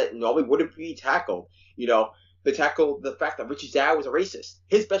subjects that normally wouldn't be tackled. They tackled the fact that Richie's dad was a racist.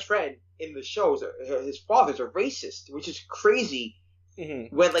 His best friend in the show his father's a racist, which is crazy.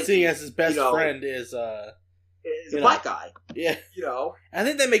 Mm-hmm. When seeing as his best friend is a black guy. Yeah. I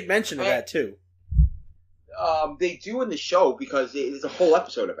think they make mention of that too. They do in the show because there's a whole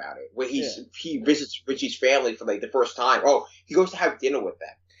episode about it where he visits Richie's family for like the first time. Oh, he goes to have dinner with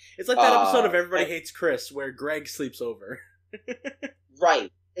them. It's like that episode of Everybody Hates Chris where Greg sleeps over.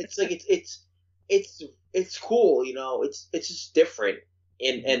 Right. It's like it's cool, It's just different,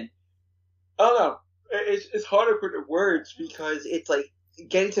 and I don't know. It's hard to put in words because it's like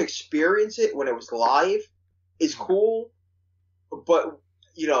getting to experience it when it was live is cool, but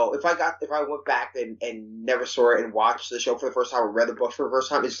if I went back and never saw it and watched the show for the first time or read the books for the first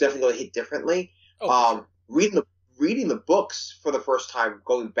time, it's definitely going to hit differently. Oh, Reading the books for the first time,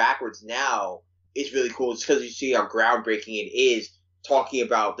 going backwards now, is really cool. It's because you see how groundbreaking it is, talking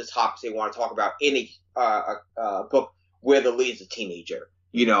about the topics they want to talk about in a book where the lead is a teenager,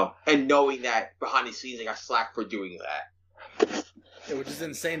 and knowing that behind the scenes they got slack for doing that. Yeah, which is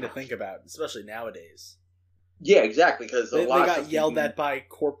insane to think about, especially nowadays. Yeah, exactly, because they got yelled at by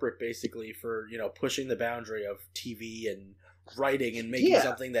corporate, basically, for, pushing the boundary of TV and writing and making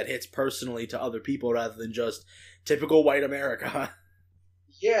something that hits personally to other people rather than just typical white America.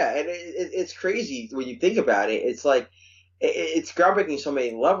 Yeah, and it's crazy when you think about it. It's like, it's groundbreaking on so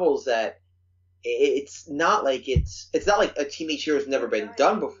many levels that it's not like a teenage hero has never been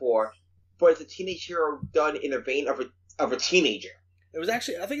done before, but it's a teenage hero done in a vein of a teenager. It was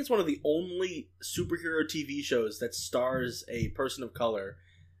actually, I think it's one of the only superhero TV shows that stars a person of color,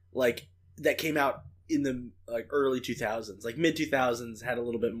 that came out in the early 2000s. Mid 2000s had a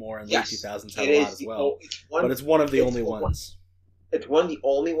little bit more, and late 2000s had a lot as well. But it's one of the only ones. It's one of the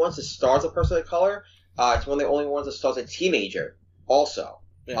only ones that stars a person of color. It's one of the only ones that stars a teenager also.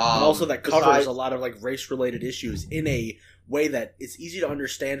 Yeah, and also that covers a lot of race-related issues in a way that it's easy to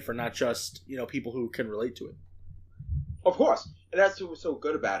understand for not just, people who can relate to it. Of course. And that's what was so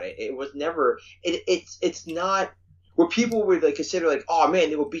good about it. It was never it's not where people would consider oh man,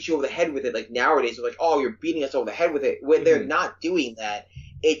 they will beat you over the head with it nowadays. They're oh, you're beating us over the head with it. When they're not doing that,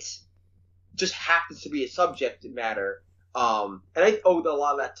 it's just happens to be a subject matter. And I owed a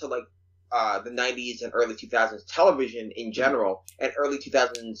lot of that to the 90s and early 2000s television in general, and early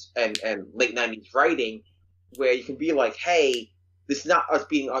 2000s and late 90s writing, where you can be hey, this is not us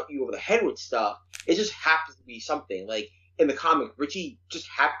beating you over the head with stuff. It just happens to be something. In the comic, Richie just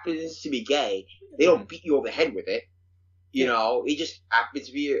happens to be gay. They don't beat you over the head with it. He just happens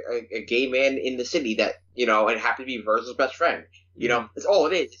to be a gay man in the city that, and happens to be Virgil's best friend. That's all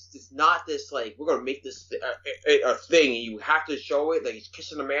it is. It's not this, we're going to make this a thing, and you have to show it, he's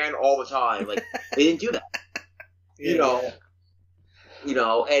kissing a man all the time. They didn't do that.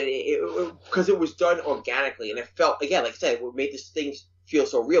 And because it was done organically, and it felt, again, like I said, what made this thing feel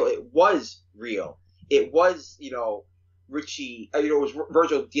so real, it was real. It was, Richie, it was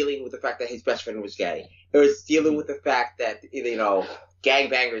Virgil dealing with the fact that his best friend was gay. It was dealing with the fact that,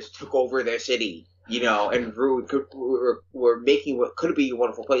 gangbangers took over their city, and were making what could be a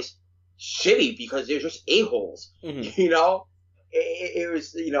wonderful place shitty because they're just a-holes, It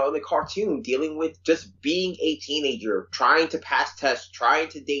was, in the cartoon, dealing with just being a teenager, trying to pass tests, trying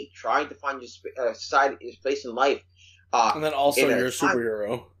to date, trying to find his place in life. And then also you're a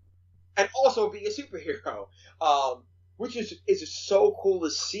superhero. And also being a superhero. Which is just so cool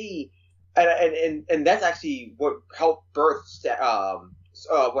to see, and that's actually what helped birth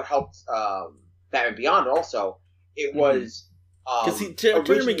Batman Beyond. Also, it was because Terry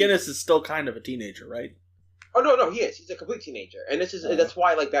McGinnis is still kind of a teenager, right? Oh no, he is. He's a complete teenager, and that's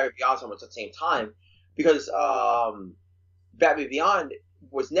why I like Batman Beyond so much at the same time, because Batman Beyond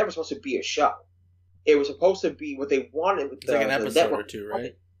was never supposed to be a show. It was supposed to be what they wanted. It's an episode or two,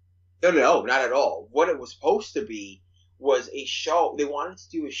 right? No, not at all. What it was supposed to be was a show. They wanted to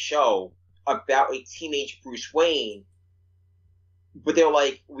do a show about a teenage Bruce Wayne, but they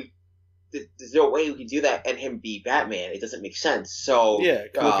were there's no way we can do that and him be Batman. It doesn't make sense. So look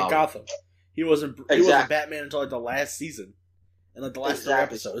at Gotham. He wasn't Batman until the last season, and the last 3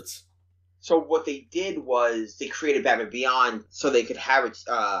 episodes. So what they did was they created Batman Beyond so they could have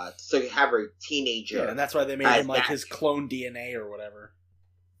a teenager. Yeah, and that's why they made him his clone DNA or whatever.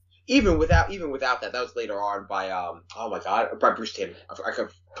 Even without that was later on by by Bruce Timm. I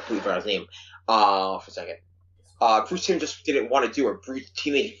completely forgot his name for a second. Bruce Timm just didn't want to do a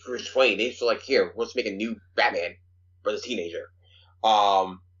teenage Bruce Wayne. They just were here, let's make a new Batman, but as a teenager.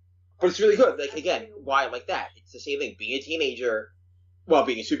 But it's really good. Again, why I like that? It's the same thing. Being a teenager, while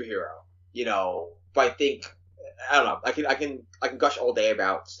being a superhero. But I think I don't know. I can gush all day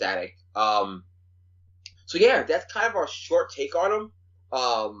about Static. So yeah, that's kind of our short take on him.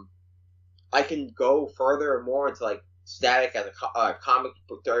 I can go further and more into Static as a comic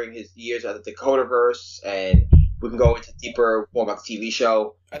book during his years at the Dakotaverse, and we can go into deeper more about the TV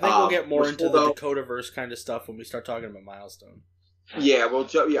show. I think we'll get more into the Dakotaverse kind of stuff when we start talking about Milestone. Yeah,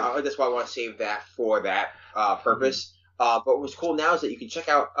 that's why I want to save that for that purpose. But what's cool now is that you can check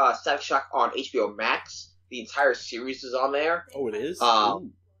out Static Shock on HBO Max. The entire series is on there. Oh, it is?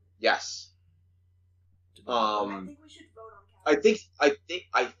 Yes. I think we should vote on I think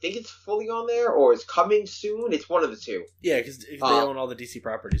it's fully on there, or it's coming soon. It's one of the two. Yeah, because they own all the DC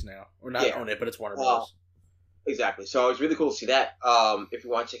properties now, or not own it, but it's Warner Bros. Exactly. So it's really cool to see that. If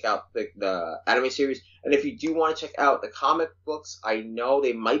you want to check out the anime series, and if you do want to check out the comic books, I know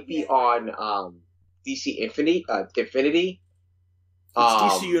they might be on DC Infinity. It's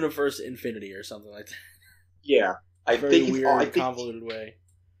DC Universe Infinity or something like that. Yeah, I think it's weird, convoluted way.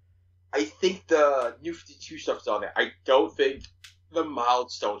 I think the New 52 stuff is on there. I don't think the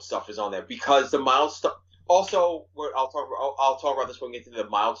Milestone stuff is on there because the Milestone. Also, I'll talk about this when we get to the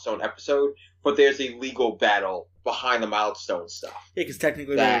Milestone episode. But there's a legal battle behind the Milestone stuff. Yeah, because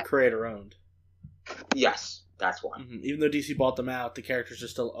technically they were creator owned. Yes, that's why. Mm-hmm. Even though DC bought them out, the characters are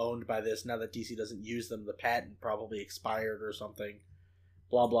still owned by this. Now that DC doesn't use them, the patent probably expired or something.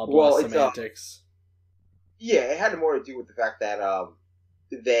 Blah blah blah. Semantics. Yeah, it had more to do with the fact that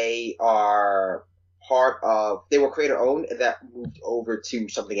they are part of. They were creator owned, and that moved over to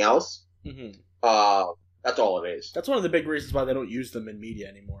something else. Mm-hmm. That's all it is. That's one of the big reasons why they don't use them in media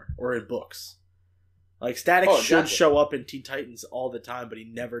anymore or in books. Like Static should show up in Teen Titans all the time, but he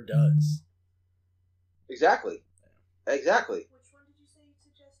never does. Exactly. Which one did you say you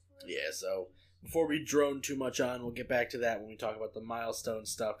suggest for? Yeah. So before we drone too much on, we'll get back to that when we talk about the Milestone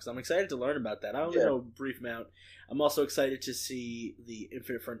stuff because I'm excited to learn about that. I only know a brief amount. I'm also excited to see the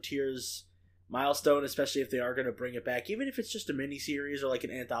Infinite Frontiers Milestone, especially if they are going to bring it back, even if it's just a mini series or like an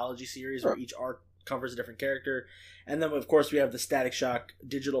anthology series where each arc covers a different character. And then of course we have the Static Shock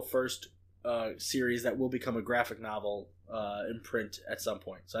digital first series that will become a graphic novel in print at some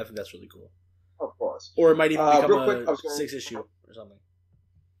point. So I think that's really cool. Of course. Or it might even become a 6-issue or something.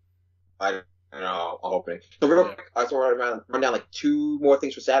 I don't know. I'm hoping. So real quick, I just want to run down like two more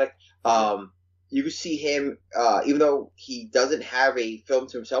things for Static. You can see him, even though he doesn't have a film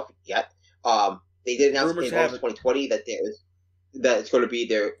to himself yet. They did announce in August 2020 that it's going to be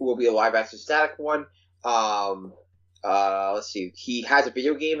there will be a live action Static one. Let's see. He has a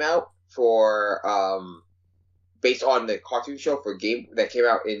video game out for based on the cartoon show for game that came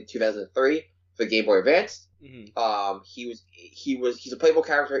out in 2003 for Game Boy Advance. Mm-hmm. He's a playable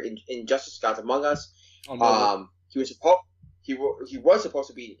character in Injustice: Gods Among Us. He was supposed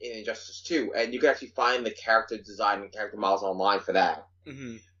to be in Injustice 2, and you can actually find the character design and character models online for that.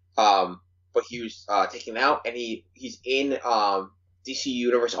 Mm-hmm. But he was taken out, and he's in DC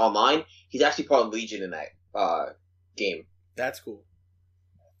Universe Online. He's actually part of Legion in that game. That's cool.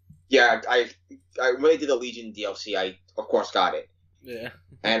 Yeah, I when they did the Legion DLC, I of course got it. Yeah.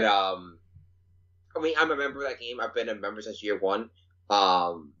 And I mean, I'm a member of that game. I've been a member since year one.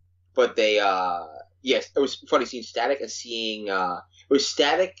 But they yes, it was funny seeing Static and seeing it was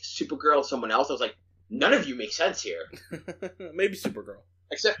Static, Supergirl, and someone else. I was like, none of you make sense here. Maybe Supergirl.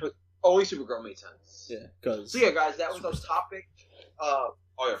 Except for only Supergirl made sense. Yeah, because so yeah, guys, that was our topic. Oh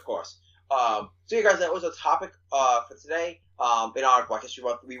yeah, of course. So yeah, guys, that was a topic for today. In our Black History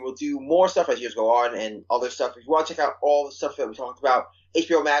Month, we will do more stuff as years go on and other stuff. If you want to check out all the stuff that we talked about,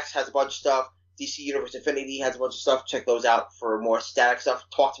 HBO Max has a bunch of stuff. DC Universe Infinity has a bunch of stuff. Check those out for more Static stuff.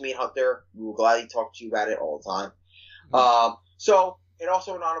 Talk to me, Hunter. We will gladly talk to you about it all the time. Mm-hmm. So, and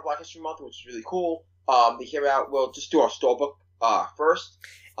also in honor of Black History Month, which is really cool, we'll just do our storybook first.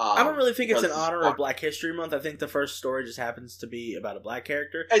 I don't really think it's in honor of Black History Month. I think the first story just happens to be about a black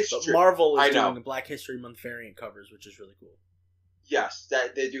character. It's true. Marvel is doing the Black History Month variant covers, which is really cool. Yes,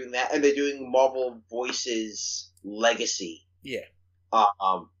 that they're doing that, and they're doing Marvel Voices Legacy. Yeah.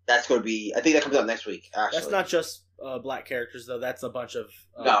 That's going to be. I think that comes out next week. Actually, that's not just black characters though. That's a bunch of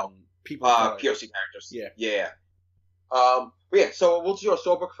people. POC characters. Yeah. So we'll do our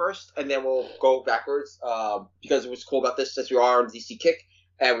storybook first, and then we'll go backwards. Because what's cool about this, since we are on DC Kick,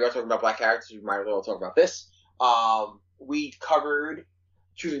 and we are talking about black characters, we might as well talk about this. We covered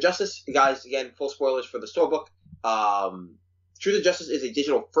Truth and Justice, guys. Again, full spoilers for the storybook. Truth and Justice is a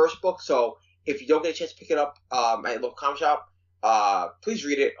digital first book, so if you don't get a chance to pick it up at a local comic shop, please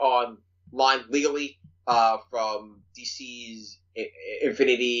read it online legally from DC's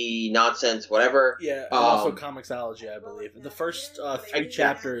Infinity nonsense, whatever. Yeah, and also Comixology, I believe. The first 3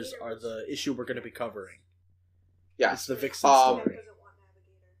 chapters are the issue we're going to be covering. Yeah, it's the Vixen story.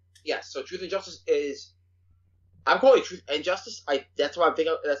 Yeah, so Truth and Justice is. I'm calling it Truth and Justice. That's what I'm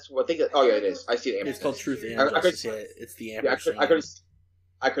thinking. That's what I think. Oh yeah, it is. I see the ampersand. It's called Truth and Justice. It's the ampersand.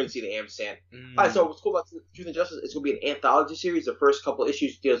 I couldn't see the ampersand. Alright, so what's cool about Truth and Justice is going to be an anthology series. The first couple of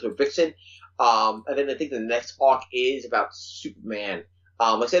issues deals with Vixen, and then I think the next arc is about Superman.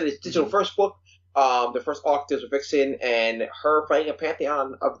 Like I said, it's digital first book. The first arc deals with Vixen and her fighting a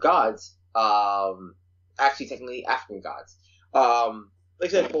pantheon of gods. Actually, technically African gods. Like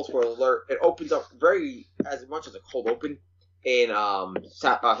I said, full spoiler alert. It opens up as much as a cold open. in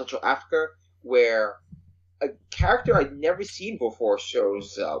Central Africa, where a character I'd never seen before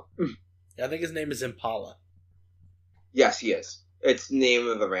shows up. I think his name is Impala. Yes, he is. It's Name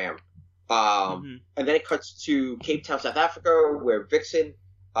of the Ram. And then it cuts to Cape Town, South Africa, where Vixen.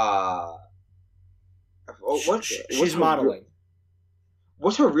 She's modeling.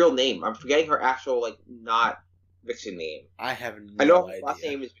 What's her real name? I'm forgetting her actual, not Vixen name. I have no idea. I know her last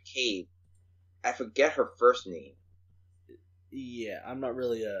name is McCabe. I forget her first name. Yeah, I'm not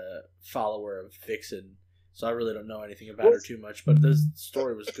really a follower of Vixen, so I really don't know anything about her too much, but this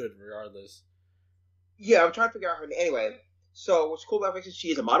story was good regardless. Yeah, I'm trying to figure out her name. Anyway, so what's cool about Vixen, she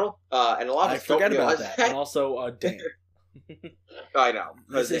is a model, and a lot of us don't forget realize about that. And also, Dan. I know.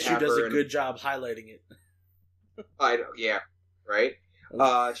 This issue does a good job highlighting it. I know, yeah, right?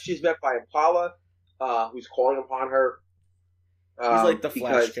 She's met by Impala, who's calling upon her. He's like the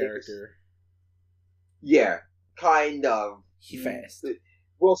Flash character. Yeah, kind of. He fast.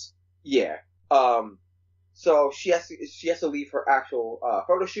 Well, yeah. So she has to leave her actual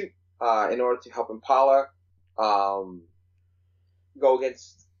photo shoot in order to help Impala go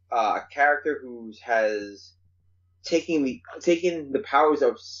against a character who has taken the powers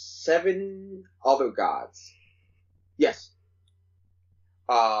of 7 other gods. Yes.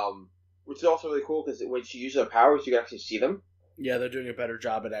 Which is also really cool because when she uses her powers, you can actually see them. Yeah, they're doing a better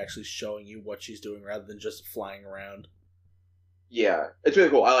job at actually showing you what she's doing rather than just flying around. Yeah, it's really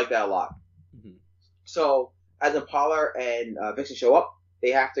cool. I like that a lot. Mm-hmm. So, as Impala and Vixen show up,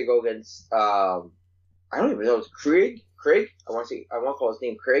 they have to go against, I don't even know, it's Krieg? I want to call his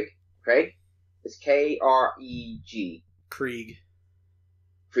name Krieg. Krieg? It's Kreg.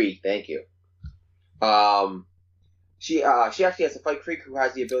 Krieg, thank you. She actually has to fight Krieg, who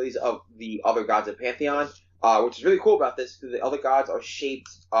has the abilities of the other gods of Pantheon, which is really cool about this, because the other gods are shaped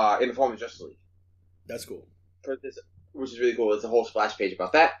in the form of Justice League. That's cool. Which is really cool. There's a whole splash page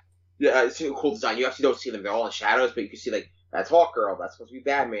about that. Yeah, it's a cool design. You actually don't see them. They're all in shadows, but you can see, that's Hawkgirl, that's supposed to be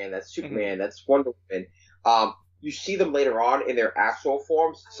Batman, that's Superman, that's Wonder Woman. You see them later on in their actual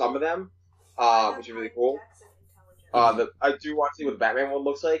forms, some of them, which is really cool. I do want to see what the Batman one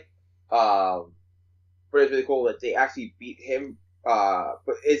looks like. But it's really cool that they actually beat him,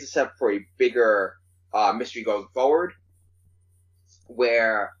 but it's a step for a bigger mystery going forward,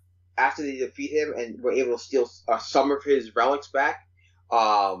 where after they defeat him and were able to steal some of his relics back,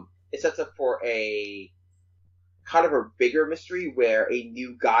 it sets up for a kind of a bigger mystery where a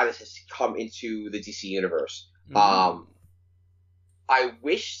new goddess has come into the DC universe. Mm-hmm. I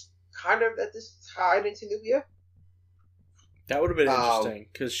wish kind of that this tied into Nubia. That would have been interesting,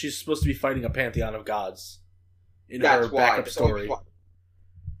 because she's supposed to be fighting a pantheon of gods in her backup story.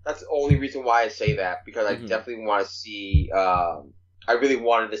 That's the only reason why I say that, because I definitely want to see... I really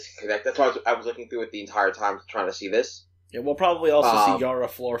wanted this to connect. That's why I was looking through it the entire time trying to see this. Yeah, we'll probably also see Yara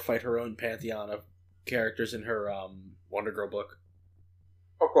Flor fight her own pantheon of characters in her Wonder Girl book.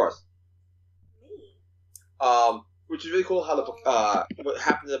 Of course. Which is really cool how the book... what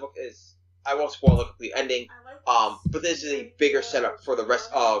happens in the book is... I won't spoil the complete ending, but this is a bigger setup for the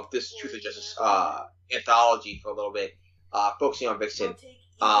rest of this Truth and Justice anthology for a little bit, focusing on Vixen.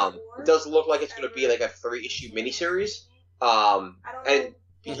 It does look like it's going to be like a 3-issue miniseries, and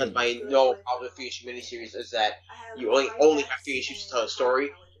because my problem with 3-issue miniseries is that you only have 3 issues to tell a story,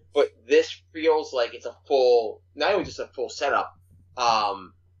 but this feels like it's a full, not only just a full setup,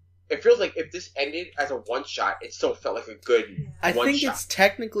 it feels like if this ended as a one-shot, it still felt like a good one-shot. I think it's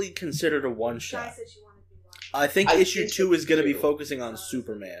technically considered a one-shot. I think issue 2 is going to be focusing on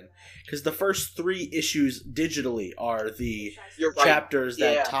Superman. Because the first 3 issues digitally are the chapters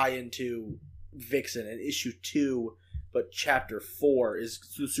that tie into Vixen. And issue 2, but chapter 4 is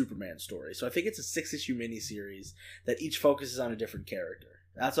the Superman story. So I think it's a 6-issue miniseries that each focuses on a different character.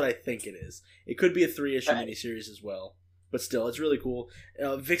 That's what I think it is. It could be a 3-issue miniseries as well. But still, it's really cool.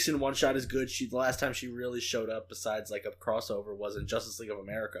 Vixen one-shot is good. The last time she really showed up, besides like a crossover, was in Justice League of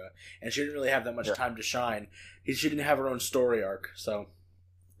America. And she didn't really have that much time to shine. She didn't have her own story arc, so...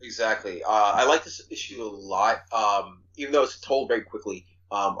 Exactly. I like this issue a lot. Even though it's told very quickly,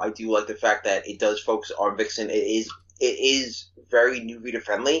 I do like the fact that it does focus on Vixen. It is very new reader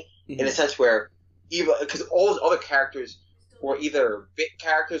friendly, in a sense where, even because all those other characters were either bit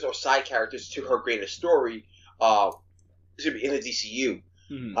characters or side characters to her greater story, it's going to be in the DCU.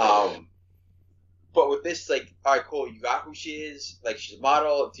 But with this, like, alright, cool, you got who she is, like, she's a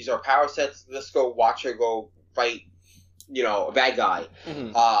model, these are power sets, let's go watch her go fight, a bad guy.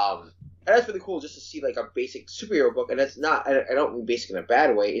 And that's really cool just to see, like, a basic superhero book, and it's not, I don't mean basic in a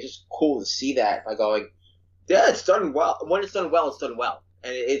bad way, it's just cool to see that by going, yeah, it's done well. When it's done well, it's done well.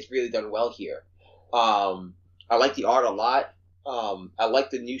 And it's really done well here. I I like the art a lot. I like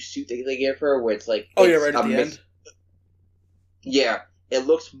the new suit that they give her, where it's like right at the end. Yeah, it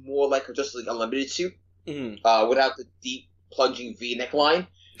looks more like a Justice League Unlimited suit, without the deep plunging V neckline.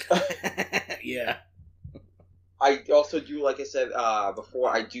 Yeah. I also do, like I said before,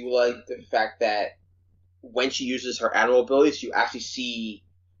 I do like the fact that when she uses her animal abilities, you actually see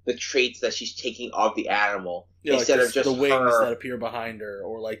the traits that she's taking of the animal, instead of just the wings her that appear behind her,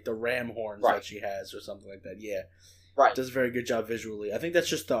 or like the ram horns that she has, or something like that. Yeah, right. Does a very good job visually. I think that's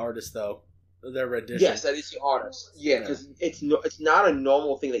just the artist, though. Their rendition. Yes, that is the artist. Yeah, because it's not a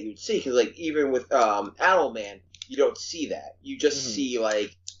normal thing that you'd see. Because like even with Animal Man, you don't see that. You just see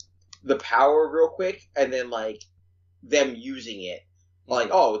like the power real quick, and then like them using it. Like,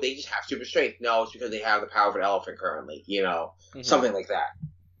 oh, they just have super strength. No, it's because they have the power of an elephant currently. Something like that.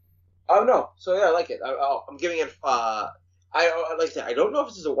 Oh no, so yeah, I like it. I'm giving it. Like I said, I don't know if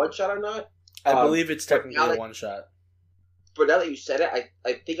this is a one shot or not. I believe it's technically a one shot. But now that you said it,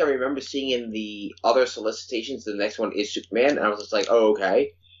 I think I remember seeing in the other solicitations the next one is Superman, and I was just like, oh,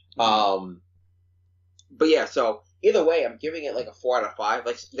 okay. But yeah, so either way, I'm giving it like a 4 out of 5.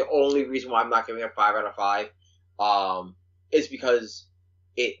 Like, the only reason why I'm not giving it a 5 out of 5 is because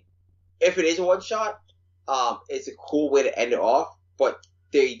if it is a one shot, it's a cool way to end it off, but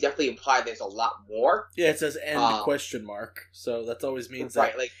they definitely imply there's a lot more. Yeah, it says end question mark, so that always means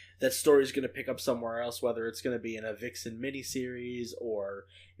that that story's going to pick up somewhere else, whether it's going to be in a Vixen miniseries or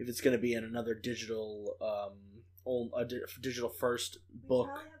if it's going to be in another digital digital first book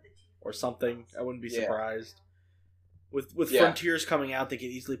or something. I wouldn't be surprised. With Frontiers coming out, they could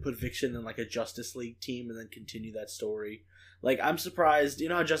easily put Vixen in like a Justice League team and then continue that story. Like, I'm surprised. You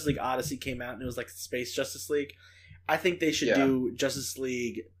know how Justice League Odyssey came out and it was like Space Justice League? I think they should do Justice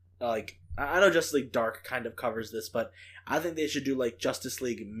League, like, I know Justice League Dark kind of covers this, but I think they should do like Justice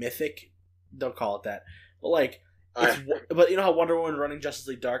League Mythic. Don't call it that, but like, but you know how Wonder Woman running Justice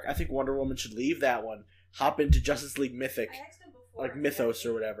League Dark? I think Wonder Woman should leave that one, hop into Justice League Mythic, like Mythos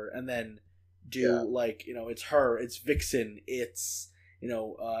or whatever, and then do like, it's her, it's Vixen, it's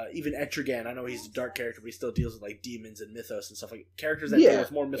even Etrigan. I know he's a dark character, but he still deals with like demons and mythos and stuff, like characters that deal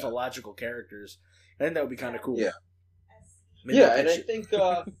with more mythological characters. I think that would be kind of cool. Yeah. And I think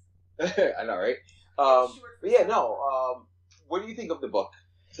I know, right? But yeah, no. What do you think of the book?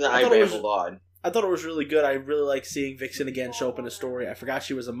 I thought it was really good. I really like seeing Vixen again show up in a story. I forgot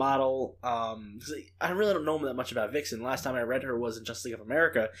she was a model. I really don't know that much about Vixen. Last time I read her was in Justice League of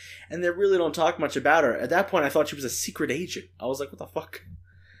America, and they really don't talk much about her. At that point, I thought she was a secret agent. I was like, what the fuck?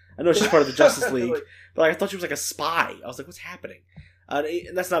 I know she's part of the Justice League, but I thought she was like a spy. I was like, what's happening?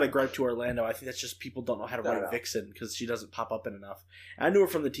 And that's not a gripe to Orlando. I think that's just people don't know how to write Vixen because she doesn't pop up in enough. And I knew her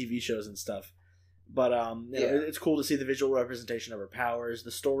from the TV shows and stuff. But it's cool to see the visual representation of her powers.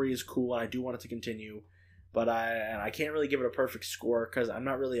 The story is cool, and I do want it to continue. But I can't really give it a perfect score because I'm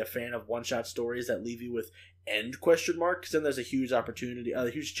not really a fan of one-shot stories that leave you with end question mark. Because then there's a huge opportunity, a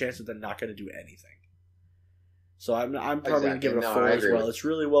huge chance that they're not going to do anything. So I'm probably going to give it a 4 as well. It's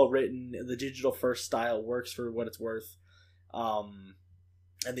really well written. The digital first style works for what it's worth.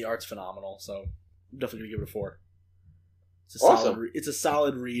 And the art's phenomenal, so I'm definitely going to give it a 4. It's a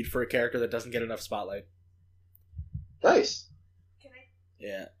solid read for a character that doesn't get enough spotlight. Nice.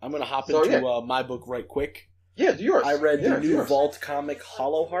 Yeah, I'm going to hop into my book right quick. Yeah, do yours. I read the new Vault comic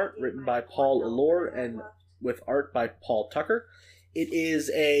Hollow Heart, written by Paul Allore and with art by Paul Tucker. It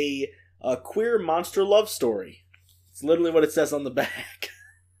is a queer monster love story. It's literally what it says on the back.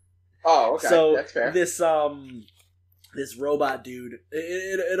 Oh, okay. So that's fair. This robot dude,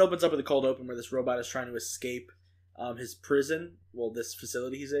 it opens up with a cold open where this robot is trying to escape his prison, this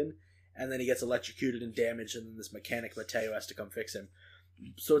facility he's in, and then he gets electrocuted and damaged, and then this mechanic, Mateo, has to come fix him.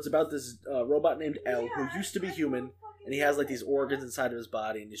 So it's about this robot named El, who used to be human, and he has like these organs inside of his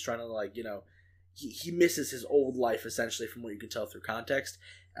body, and he's trying to he misses his old life, essentially, from what you can tell through context,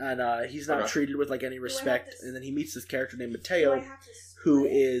 and he's not treated with like any respect, and then he meets this character named Mateo, who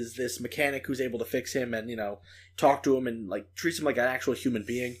is this mechanic who's able to fix him and, talk to him and like treats him like an actual human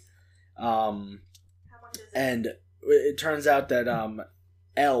being. And it turns out that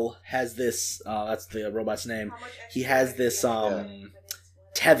El has this, that's the robot's name, he has this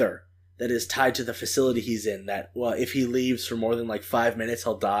tether that is tied to the facility he's in that, if he leaves for more than like 5 minutes,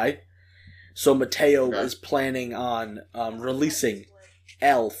 he'll die. So Mateo is planning on releasing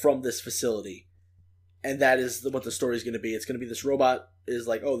El from this facility. And that is what the story is going to be. It's going to be this robot is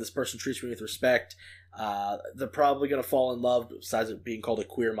like, oh, this person treats me with respect. They're probably going to fall in love, besides it being called a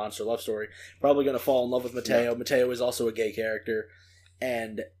queer monster love story, probably going to fall in love with Mateo. Yeah. Mateo is also a gay character.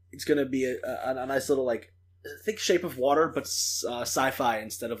 And it's going to be a nice little, like, think Shape of Water, but sci-fi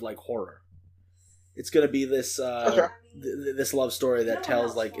instead of, like, horror. It's going to be this Okay. this love story that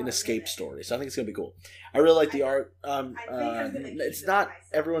tells like an escape story. So I think it's going to be cool. I really like the art. It's not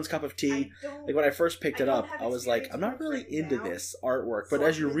everyone's cup of tea. Like when I first picked it up, I was like, I'm not really into this artwork. But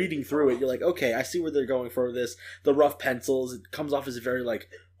as you're reading through it, you're like, okay, I see where they're going for this. The rough pencils. It comes off as a very like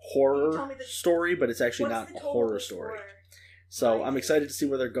horror story, but it's actually not a horror story. So I'm excited to see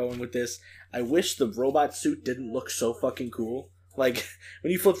where they're going with this. I wish the robot suit didn't look so fucking cool. Like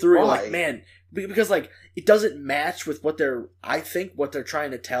when you flip through, you're like, man, because like it doesn't match with what they're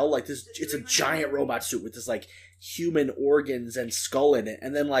trying to tell. Like this, it's a giant robot suit with this like human organs and skull in it,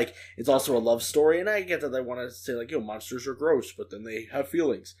 and then like it's also a love story. And I get that they want to say like, monsters are gross, but then they have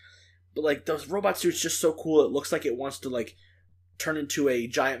feelings. But like those robot suits just so cool. It looks like it wants to like turn into a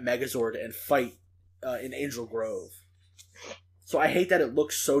giant Megazord and fight in Angel Grove. So I hate that it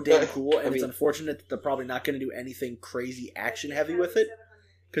looks so damn cool, and it's unfortunate that they're probably not going to do anything crazy action heavy with it,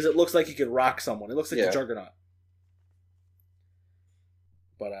 because it looks like it could rock someone. It looks like the Juggernaut.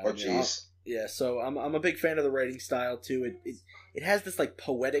 But yeah. So I'm a big fan of the writing style too. It has this like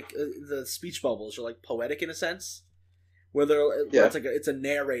poetic. The speech bubbles are like poetic in a sense, where it's a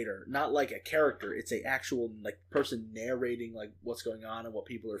narrator, not like a character. It's a actual like person narrating like what's going on and what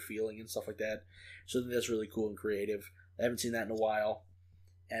people are feeling and stuff like that. So I think that's really cool and creative. I haven't seen that in a while,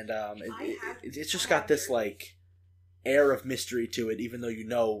 and it's just got this like air of mystery to it, even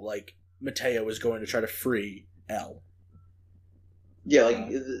though like Mateo is going to try to free Elle. Yeah,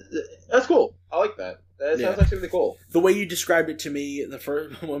 like that's cool. I like that. That sounds actually really cool. The way you described it to me the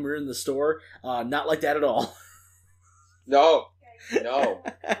first when we were in the store, not like that at all. No, not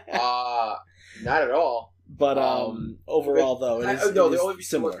at all. But overall, though, it is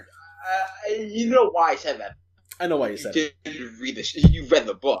similar. You know why I said that. I know why you said it. You read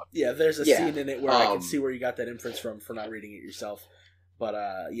the book. Yeah, there's a scene in it where I can see where you got that inference from for not reading it yourself. But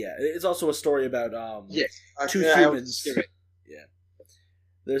it's also a story about two humans. Yeah.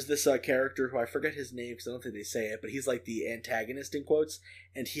 There's this character who I forget his name because I don't think they say it, but he's like the antagonist in quotes,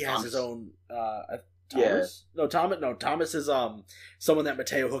 and he has his own Thomas? Yeah. No, Thomas is someone that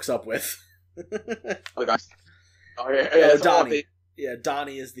Mateo hooks up with. Oh gosh. Donnie. Yeah,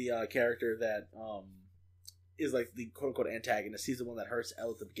 Donnie is the character that is like the quote-unquote antagonist. He's the one that hurts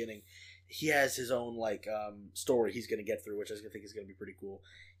Elle at the beginning. He has his own like story he's going to get through, which I think is going to be pretty cool.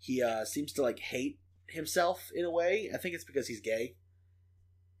 He seems to like hate himself in a way. I think it's because he's gay,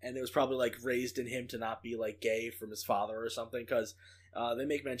 and it was probably like raised in him to not be like gay from his father or something, because they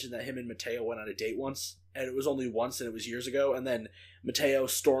make mention that him and Mateo went on a date once, and it was only once, and it was years ago, and then Mateo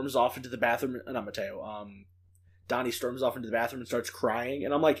storms off into the bathroom. Not Mateo. Donnie storms off into the bathroom and starts crying,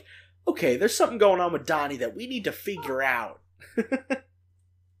 and I'm like, okay, there's something going on with Donnie that we need to figure out.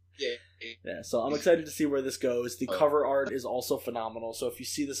 Yeah, so I'm excited to see where this goes. The cover art is also phenomenal. So if you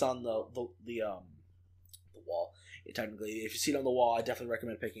see this on the wall, technically, if you see it on the wall, I definitely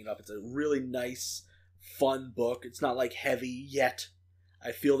recommend picking it up. It's a really nice, fun book. It's not like heavy yet.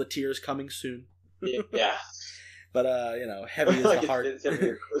 I feel the tears coming soon. Yeah. But heavy is the heart.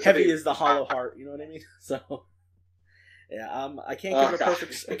 Heavy is the hollow heart. You know what I mean? So. Yeah, I can't give it a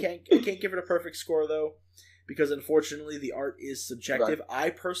perfect. I can't give it a perfect score though, because unfortunately the art is subjective. Right. I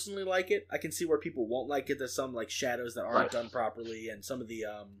personally like it. I can see where people won't like it. There's some like shadows that aren't done properly, and some of the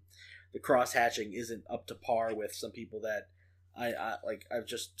cross hatching isn't up to par with some people that I've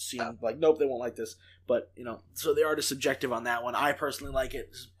just seen like, nope, they won't like this. But so the art is subjective on that one. I personally like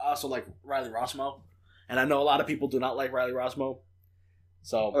it. I also like Riley Rossmo, and I know a lot of people do not like Riley Rossmo.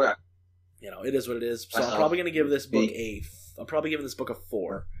 So. Okay. It is what it is. So I'm probably going to give this book I'm probably giving this book a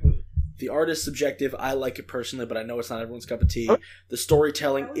 4. The art is subjective. I like it personally, but I know it's not everyone's cup of tea. The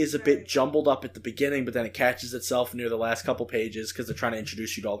storytelling is a bit jumbled up at the beginning, but then it catches itself near the last couple pages because they're trying to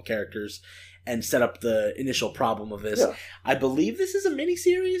introduce you to all the characters and set up the initial problem of this. Yeah. I believe this is a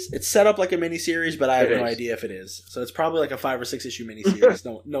miniseries. It's set up like a miniseries, but I have no idea if it is. So it's probably like a 5 or 6 issue miniseries,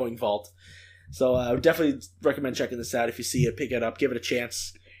 knowing Vault. So I would definitely recommend checking this out. If you see it, pick it up, give it a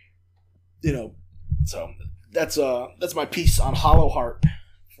chance. So that's my piece on Hollow Heart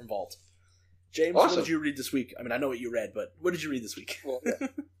from Vault. James, awesome. What did you read this week? I mean, I know what you read, but what did you read this week? Well, yeah.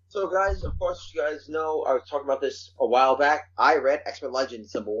 So, guys, of course, you guys know I was talking about this a while back. I read X-Men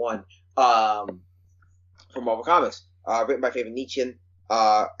Legends #1 from Marvel Comics, written by Fabian Nician,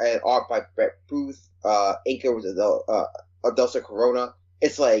 and art by Brett Booth. Inker was Adelsa Corona.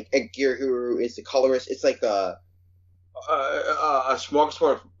 It's like Ed Gearhuru is the colorist. It's like a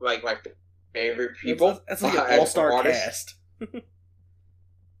smorgasbord of like my favorite people. That's like an all-star cast.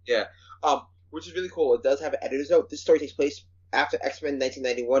 Yeah. Which is really cool. It does have an editor's note. This story takes place after X-Men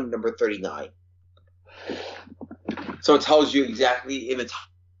 1991, number 39. So it tells you exactly in the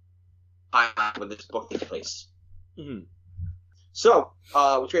timeline when this book takes place. Mm-hmm. So,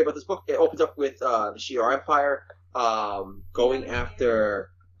 what's great about this book? It opens up with the Shi'ar Empire going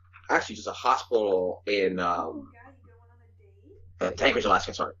after actually just a hospital in Anchorage,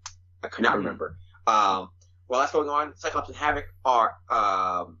 Alaska. Sorry, I could not remember. While that's going on, Cyclops and Havoc are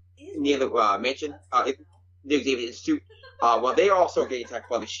near the mansion, near Xavier Institute. While they are also getting attacked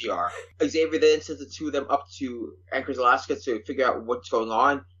by the Shi'ar. Xavier then sends the two of them up to Anchorage, Alaska to figure out what's going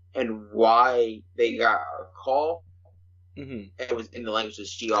on and why they got a call. Mm-hmm. It was in the language of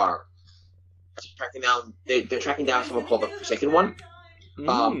Shi'ar. They're tracking down someone called the Forsaken One.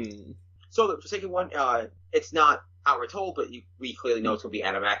 So the Forsaken One, it's not outright told, but we clearly know it's going to be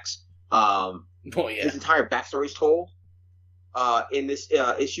Adam X. His entire backstory is told in this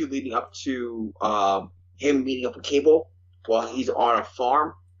issue leading up to him meeting up with Cable while he's on a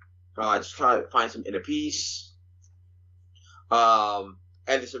farm, just trying to find some inner peace. And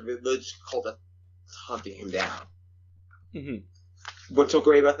there's a religious cult that's hunting him down. Mm-hmm. What's so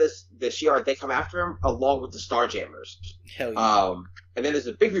great about this? The Shi'ar, they come after him along with the Starjammers. Hell yeah. And then there's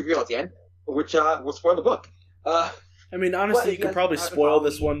a big reveal at the end, which will spoil the book. I mean, honestly, you could probably spoil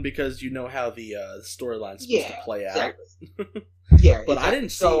this one because you know how the storyline's supposed to play out. Exactly. Yeah, but I didn't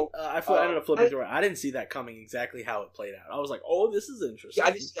see. I ended up flipping through it. I didn't see that coming exactly how it played out. I was like, "Oh, this is interesting." Yeah,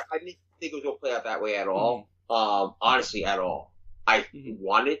 I didn't think it was going to play out that way at all. Honestly, at all. I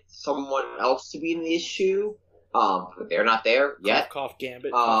wanted someone else to be in the issue, but they're not there yet. Cough,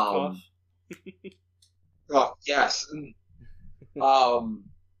 Gambit. Cough. Oh yes. But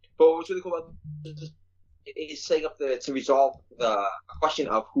what's really cool about this is setting up to resolve the question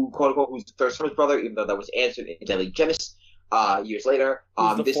of who, quote unquote, who's the third Summers brother, even though that was answered in Deadly Genesis years later.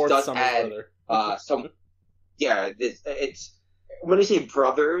 This does add some. Yeah, it's when they say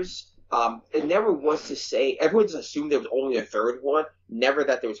brothers, it never was to say. Everyone just assumed there was only a third one. Never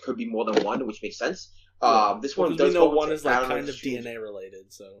that there could be more than one, which makes sense. This one does. We know one is like kind of DNA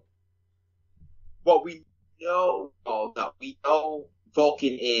related, so. Well, we know. Oh no, we know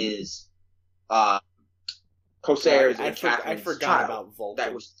Vulcan is. Corsair's and Catherine's I forgot child. about Vulcan.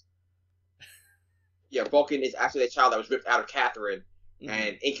 That was. Yeah, Vulcan is actually a child that was ripped out of Catherine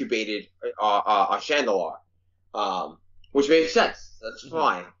and incubated on Chandalar, which makes sense. That's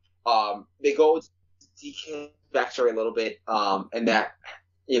fine. They go into DK's backstory a little bit, and that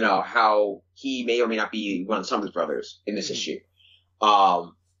how he may or may not be one of Summers brothers in this issue.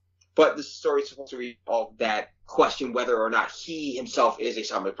 But the story is supposed to resolve that question whether or not he himself is a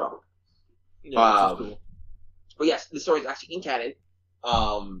Summers brother. Yeah, cool. But yes, the story is actually in canon.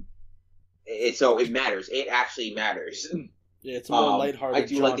 So it matters. It actually matters. Yeah, it's more lighthearted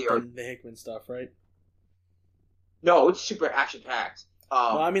than the Hickman stuff, right? No, it's super action packed.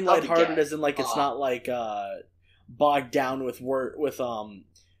 No, I mean lighthearted as in like it's not like bogged down with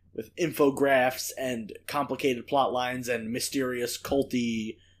infographs and complicated plot lines and mysterious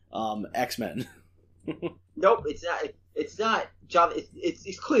culty X-Men. Nope, it's not. It's not John.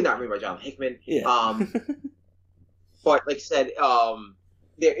 It's clearly not written by John Hickman. Yeah. But like I said,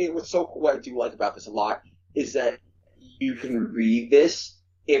 it was so cool. What I do like about this a lot is that you can read this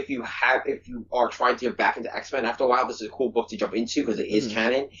if you are trying to get back into X-Men after a while. This is a cool book to jump into because it is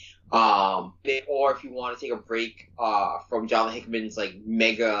canon. Or if you want to take a break from John Hickman's like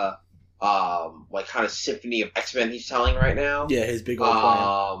mega like kind of symphony of X-Men he's telling right now. Yeah, his big old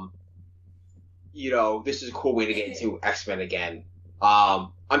plan. This is a cool way to get into X-Men again.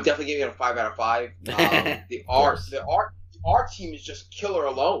 I'm definitely giving it a 5 out of 5. The art team is just killer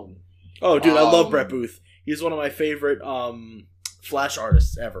alone. Oh, dude, I love Brett Booth. He's one of my favorite Flash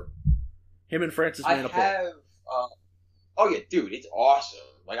artists ever. Him and Francis Manapul. Oh yeah, dude, it's awesome.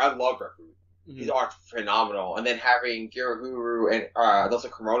 Like I love Brett Booth. His art's phenomenal, and then having Gira Guru and Alyssa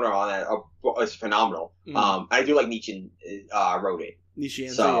Corona on that is phenomenal. I do like Nietzsche wrote it. Nietzsche,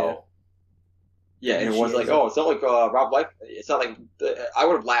 so. Yeah, and it was like, it's not like Rob Liefeld. It's not like I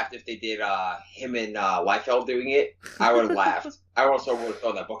would have laughed if they did him and Liefeld doing it. I would have laughed. I also would have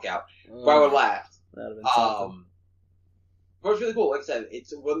thrown that book out, but I would have laughed. That'd have been something. But it's really cool. Like I said, it's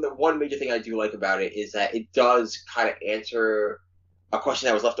the one major thing I do like about it is that it does kind of answer a question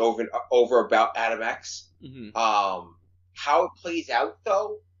that was left over about Adam X. How it plays out,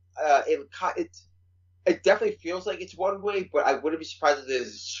 though, it definitely feels like it's one way, but I wouldn't be surprised if there's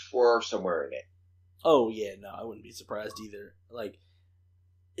a swerve somewhere in it. Oh yeah, no, I wouldn't be surprised either. Like,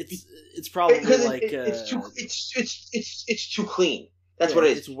 it's probably like it's too clean. That's what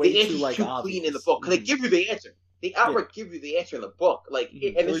it is. It's way the answer's too like too obvious. clean in the book because they give you the answer. They outright give you the answer in the book. Like,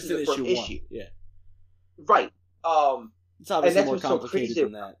 and this is the first issue. Yeah. Right. It's obviously more complicated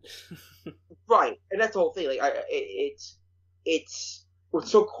than that. Right, and that's the whole thing. Like, it's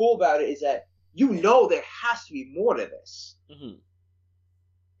what's so cool about it is that there has to be more to this. Mm-hmm.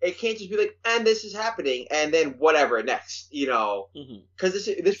 It can't just be like, and this is happening, and then whatever next, Because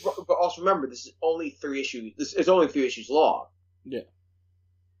this. But also remember, this is only 3 issues. This is only 3 issues long. Yeah.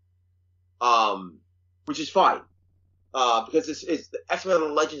 Which is fine. Because this is the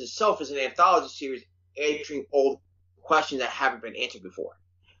X-Men Legends itself is an anthology series answering old questions that haven't been answered before.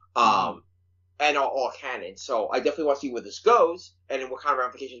 And are all canon. So I definitely want to see where this goes and what kind of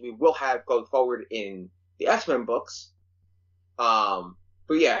ramifications we will have going forward in the X-Men books.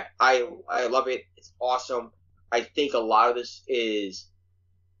 But yeah, I love it. It's awesome. I think a lot of this is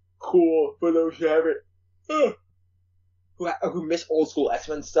cool for those who haven't, who miss old school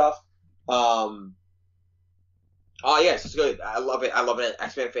X-Men stuff. Yes, it's good. I love it. I love it as an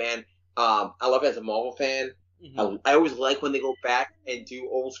X-Men fan. I love it as a Marvel fan. Mm-hmm. I always like when they go back and do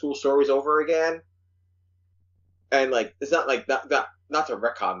old school stories over again. And like, it's not like not to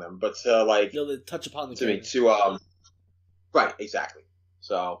retcon them, but to like they touch upon the right, exactly.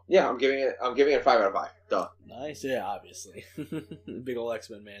 So yeah, I'm giving it a 5 out of 5. Duh. Nice, yeah, obviously. Big ol'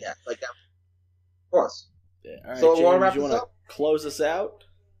 X-Men man. Yeah, like that. Of course. Yeah. All right, so James, you want to close us out?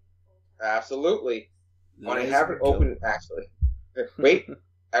 Absolutely. When I have it open, actually. Wait.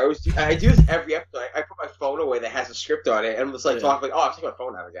 I do this every episode. I put my phone away that has a script on it, and I'm just like talking like, I'm taking my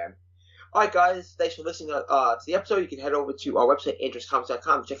phone out again. All right, guys, thanks for listening to the episode. You can head over to our website,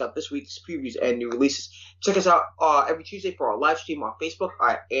 AndrewsComics.com, to check out this week's previews and new releases. Check us out every Tuesday for our live stream on Facebook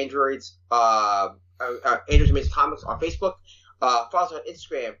at Android's Amazing Comics on Facebook. Follow us on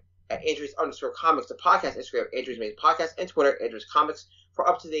Instagram at Andrews_Comics, the podcast Instagram, Andrews Amazing Podcast, and Twitter, Andrews Comics, for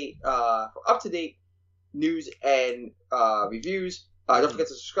up to date news and reviews. Don't forget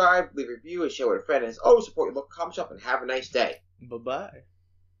to subscribe, leave a review, and share with a friend. And as always, support your local comic shop, and have a nice day. Bye-bye.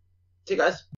 See you guys.